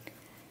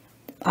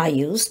I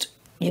used.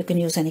 You can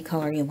use any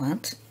color you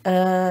want.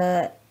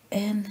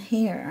 And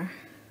here,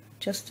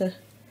 just to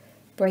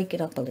break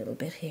it up a little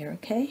bit here,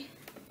 okay?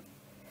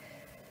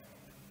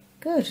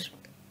 Good.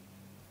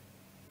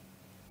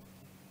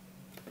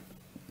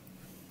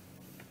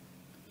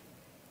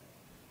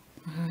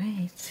 All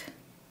right.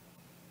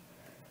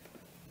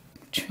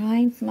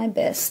 Trying my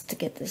best to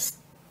get this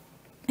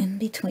in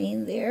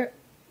between there.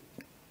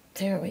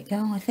 There we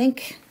go, I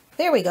think.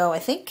 There we go, I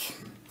think.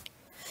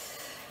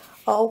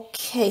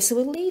 Okay, so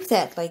we'll leave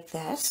that like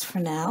that for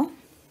now.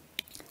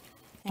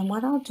 And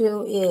what I'll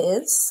do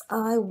is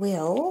I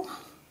will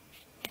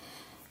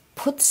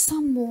put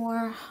some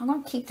more, I'm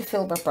going to keep the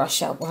Filbert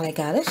brush out while I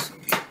got it.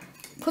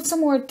 Put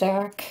some more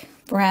dark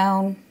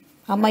brown.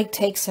 I might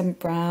take some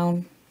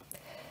brown,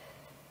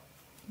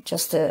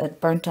 just a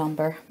burnt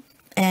umber,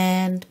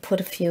 and put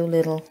a few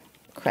little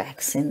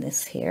cracks in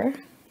this here.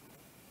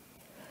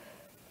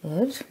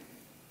 Good.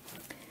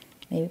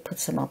 Maybe put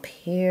some up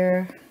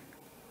here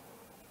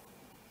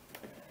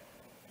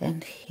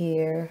and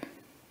here.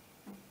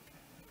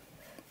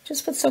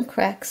 Just put some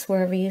cracks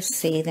wherever you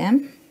see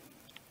them.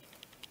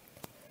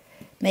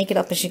 Make it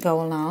up as you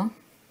go along,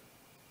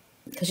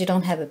 because you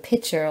don't have a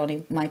picture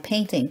on my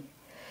painting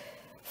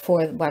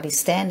for what he's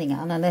standing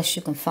on, unless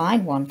you can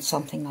find one,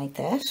 something like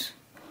that.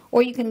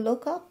 Or you can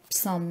look up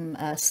some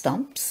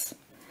stumps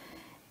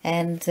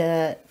and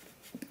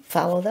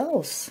follow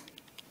those.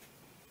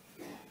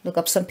 Look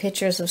up some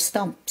pictures of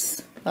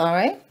stumps, all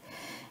right?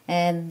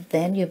 And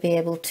then you'll be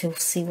able to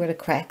see where the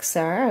cracks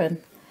are,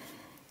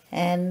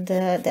 and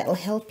that'll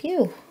help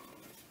you.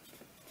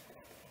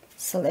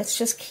 So let's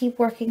just keep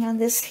working on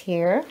this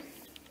here.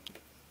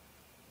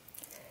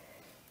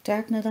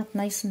 Darken it up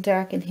nice and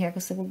dark in here,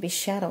 because it would be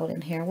shadowed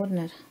in here, wouldn't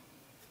it?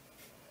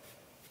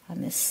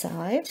 On this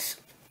side.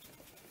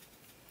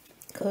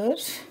 Good.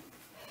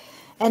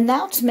 And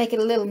now to make it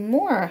a little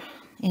more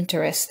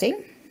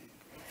interesting,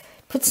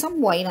 put some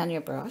white on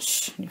your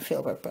brush, your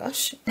Filbert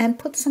brush, and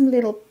put some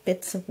little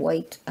bits of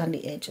white on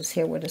the edges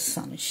here where the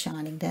sun is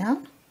shining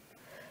down.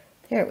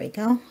 There we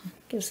go.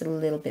 Gives it a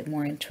little bit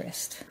more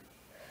interest.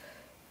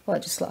 Oh, I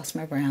just lost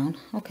my brown.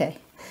 Okay.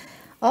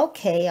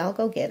 Okay, I'll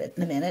go get it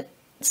in a minute.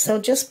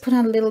 So just put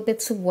on little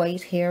bits of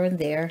white here and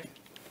there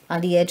on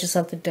the edges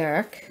of the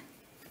dark.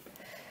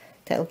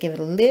 That'll give it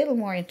a little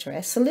more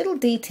interest. So little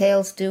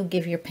details do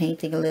give your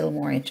painting a little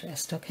more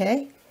interest,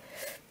 okay?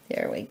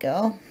 There we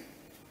go.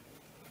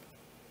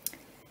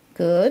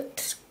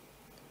 Good.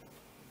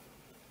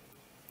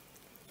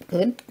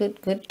 Good,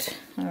 good, good.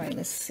 All right,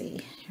 let's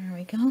see. Here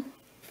we go.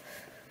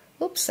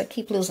 Oops, I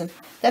keep losing.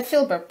 That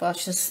Filbert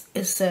brush is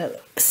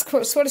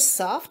sort of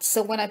soft,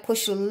 so when I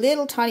push a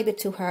little tiny bit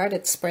too hard,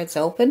 it spreads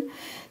open.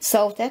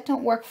 So if that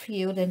don't work for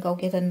you, then go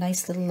get a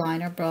nice little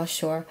liner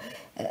brush or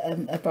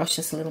a brush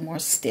that's a little more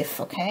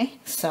stiff, okay?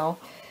 So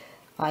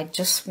I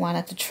just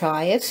wanted to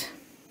try it.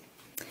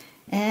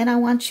 And I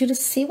want you to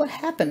see what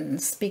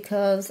happens,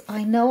 because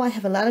I know I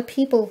have a lot of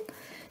people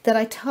that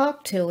I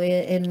talk to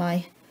on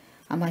my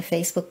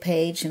Facebook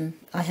page, and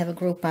I have a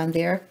group on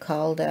there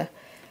called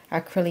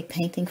Acrylic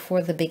Painting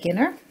for the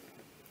Beginner.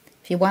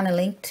 If you want a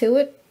link to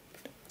it,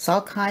 it's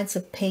all kinds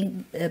of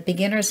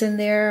beginners in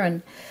there,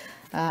 and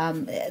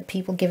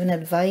people giving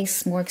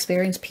advice, more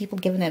experienced people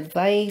giving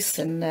advice,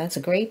 and it's a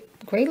great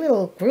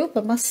little group,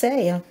 I must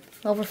say.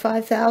 Over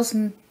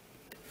 5,000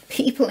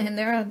 people in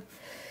there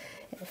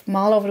from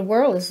all over the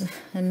world. Is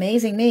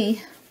amazing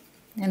me,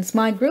 and it's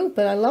my group,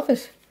 but I love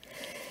it.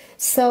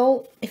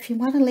 So if you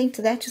want a link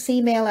to that, just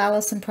email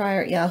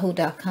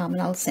allisonprior@yahoo.com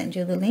and I'll send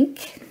you the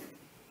link.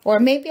 Or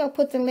maybe I'll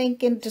put the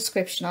link in the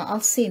description.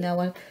 I'll see now,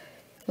 as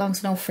long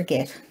as I don't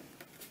forget.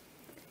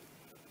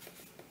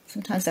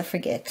 Sometimes I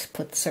forget to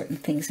put certain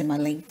things in my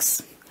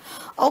links.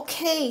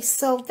 Okay,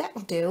 so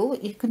that'll do.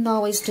 You can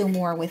always do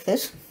more with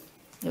it.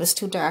 If it's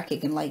too dark, you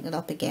can lighten it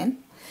up again.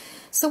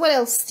 So what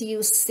else do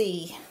you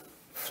see?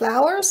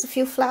 Flowers? A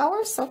few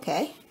flowers?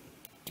 Okay.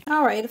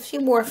 All right, a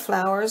few more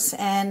flowers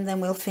and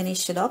then we'll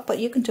finish it up, but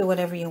you can do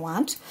whatever you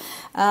want.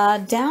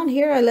 Down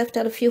here I left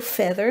out a few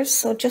feathers,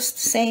 so just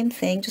the same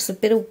thing, just a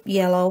bit of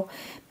yellow,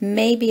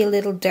 maybe a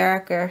little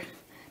darker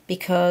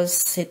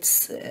because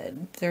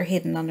they're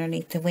hidden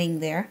underneath the wing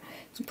there.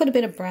 So put a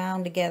bit of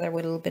brown together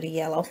with a little bit of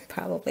yellow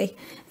probably,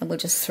 and we'll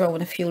just throw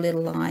in a few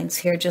little lines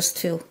here just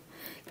to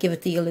give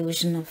it the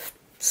illusion of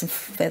some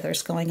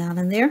feathers going on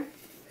in there.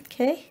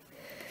 Okay,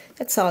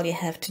 that's all you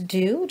have to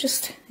do.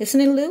 Just, it's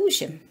an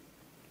illusion.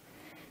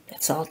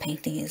 That's all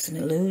painting is, an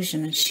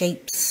illusion, and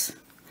shapes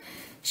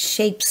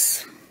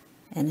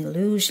and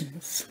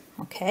illusions,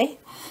 okay?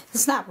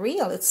 It's not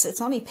real, it's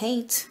only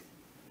paint.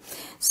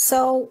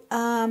 So,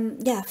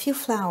 yeah, a few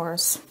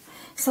flowers.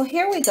 So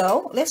here we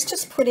go. Let's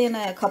just put in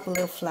a couple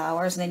little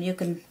flowers, and then you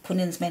can put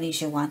in as many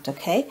as you want,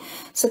 okay?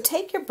 So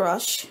take your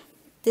brush.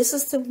 This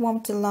is the one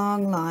with the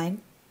long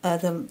line,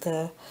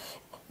 the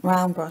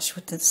round brush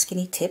with the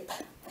skinny tip.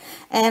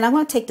 And I'm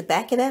going to take the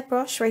back of that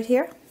brush right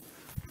here.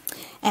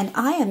 And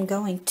I am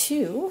going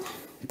to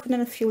put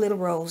in a few little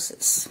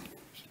roses.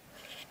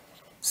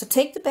 So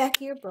take the back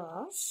of your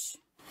brush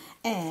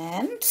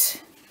and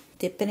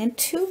dip it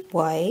into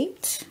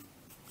white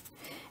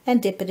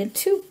and dip it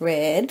into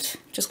red.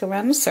 Just go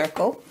around in a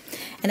circle.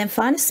 And then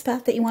find a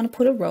spot that you want to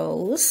put a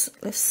rose.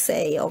 Let's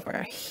say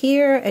over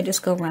here, and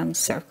just go around the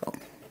circle.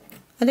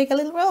 And make a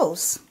little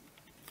rose.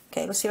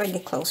 Okay, let's see if I can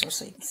get closer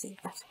so you can see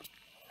that.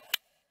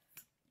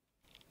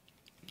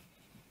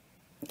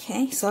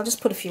 Okay, so I'll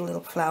just put a few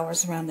little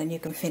flowers around, then you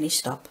can finish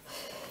it up.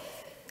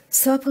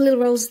 So I'll put a little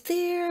rose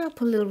there, I'll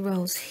put a little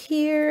rose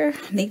here.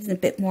 Need a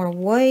bit more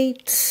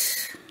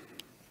white.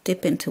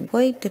 Dip into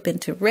white, dip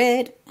into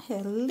red.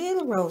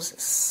 Little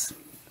roses.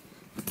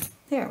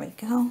 There we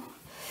go.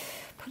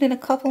 Put in a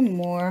couple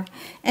more.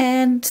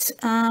 And,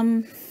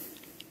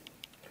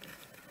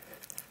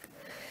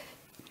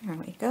 there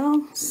we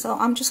go. So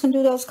I'm just going to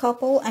do those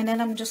couple, and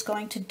then I'm just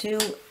going to do,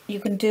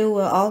 you can do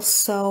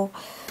also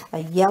a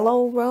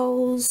yellow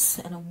rose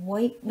and a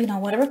white, you know,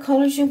 whatever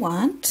colors you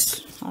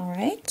want. All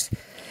right.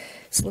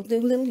 So we'll do a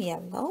little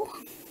yellow.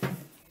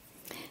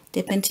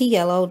 Dip into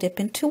yellow, dip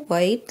into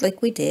white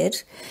like we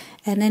did.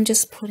 And then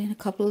just put in a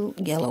couple of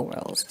yellow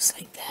roses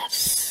like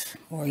that.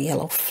 Or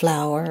yellow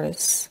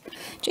flowers.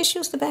 Just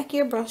use the back of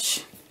your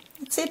brush.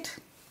 That's it.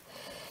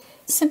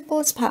 Simple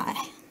as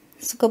pie.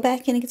 So go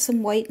back in and get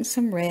some white and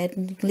some red,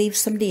 and leave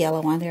some of the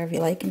yellow on there if you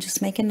like, and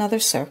just make another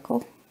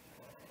circle.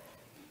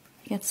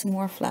 Get some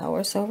more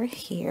flowers over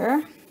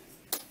here.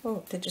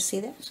 Oh, did you see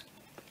that?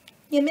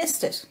 You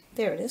missed it.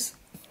 There it is.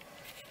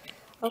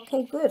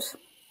 Okay, good.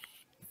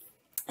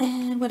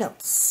 And what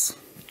else?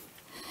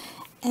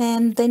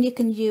 And then you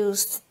can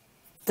use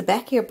the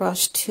back of your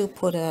brush to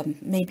put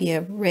maybe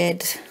a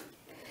red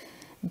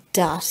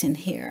dot in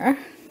here.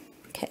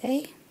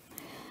 Okay.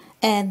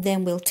 And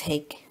then we'll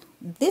take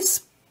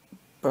this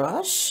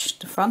brush,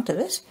 the front of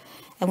it,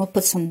 and we'll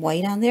put some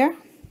white on there.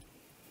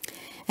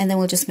 And then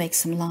we'll just make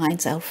some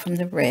lines out from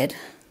the red.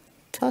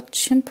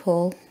 Touch and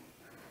pull,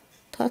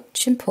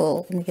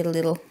 and we get a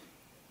little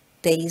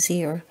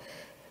daisy or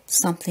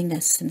something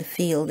that's in the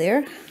field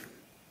there.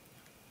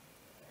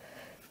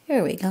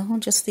 There we go,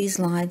 just these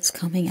lines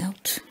coming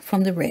out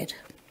from the red.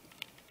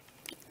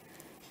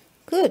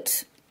 Good.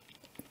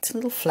 It's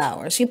little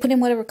flowers. You put in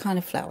whatever kind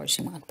of flowers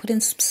you want. Put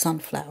in some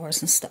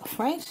sunflowers and stuff,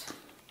 right?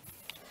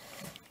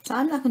 So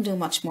I'm not going to do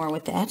much more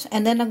with that.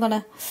 And then I'm going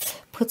to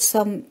put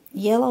some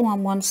yellow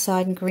on one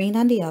side and green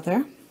on the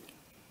other.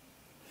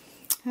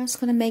 I'm just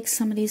going to make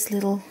some of these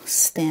little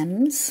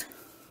stems.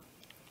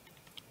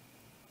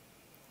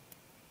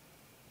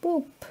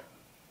 Boop.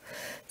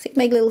 So you can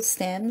make little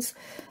stems.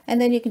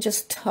 And then you can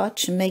just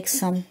touch and make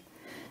some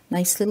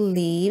nice little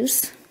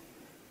leaves.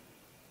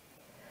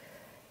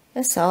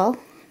 That's all.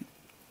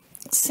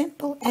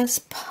 Simple as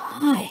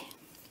pie.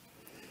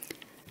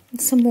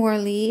 And some more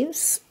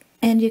leaves.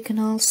 And you can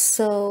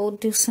also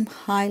do some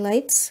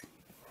highlights.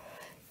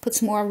 Put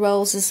some more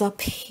roses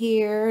up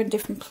here in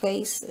different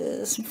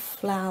places, and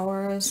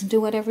flowers, and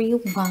do whatever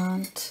you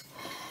want.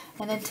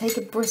 And then take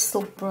a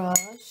bristle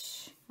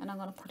brush, and I'm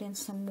going to put in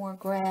some more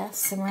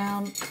grass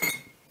around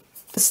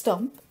the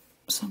stump.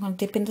 So I'm going to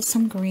dip into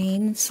some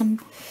green, some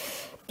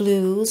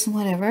blues, and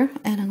whatever,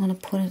 and I'm going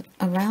to put it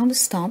around the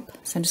stump.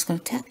 So I'm just going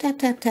to tap, tap,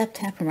 tap, tap,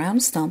 tap around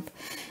the stump,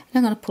 and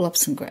I'm going to pull up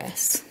some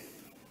grass.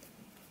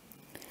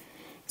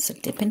 So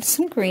dip into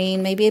some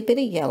green, maybe a bit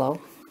of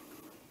yellow.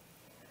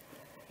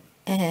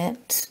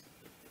 And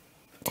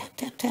tap,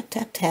 tap, tap,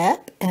 tap,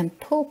 tap, and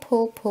pull,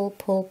 pull, pull,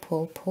 pull,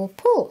 pull, pull,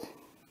 pull.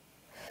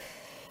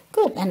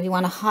 Good. And if you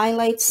want to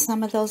highlight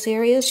some of those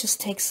areas,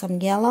 just take some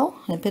yellow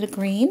and a bit of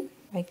green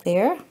right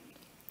there.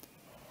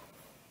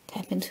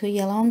 Tap into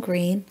yellow and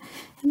green,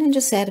 and then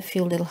just add a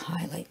few little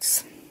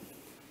highlights.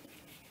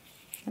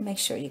 And make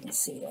sure you can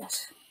see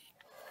that.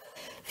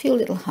 A few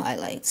little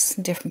highlights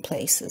in different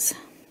places.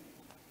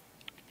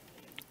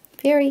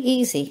 Very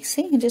easy.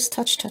 See, you can just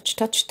touch, touch,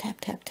 touch, tap,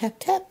 tap, tap,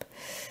 tap.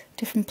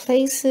 Different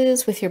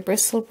places with your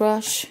bristle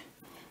brush.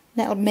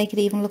 That will make it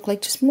even look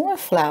like just more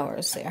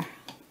flowers there.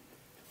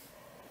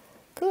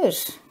 Good.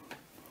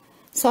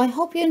 So I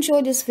hope you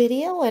enjoyed this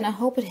video, and I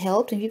hope it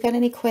helped. If you've got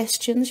any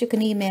questions, you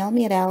can email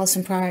me at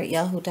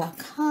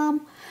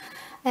allisonprior@yahoo.com.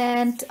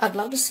 And I'd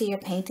love to see your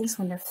paintings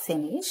when they're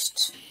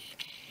finished.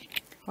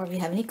 Or if you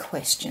have any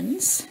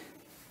questions.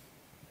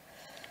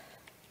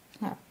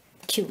 Oh,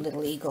 cute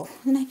little eagle.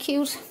 Isn't that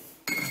cute?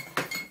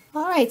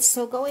 Alright,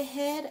 so go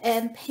ahead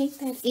and paint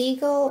that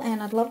eagle,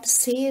 and I'd love to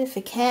see it if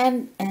you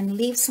can, and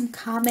leave some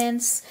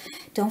comments.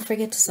 Don't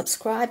forget to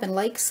subscribe and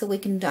like, so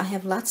I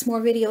have lots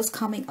more videos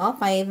coming up.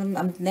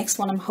 Next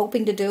one I'm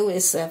hoping to do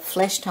is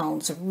flesh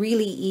tones. A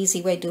really easy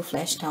way to do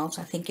flesh tones.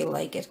 I think you'll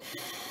like it.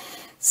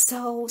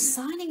 So,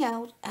 signing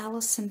out,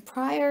 Allison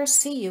Prior.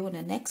 See you in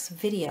the next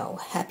video.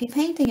 Happy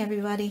painting,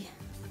 everybody.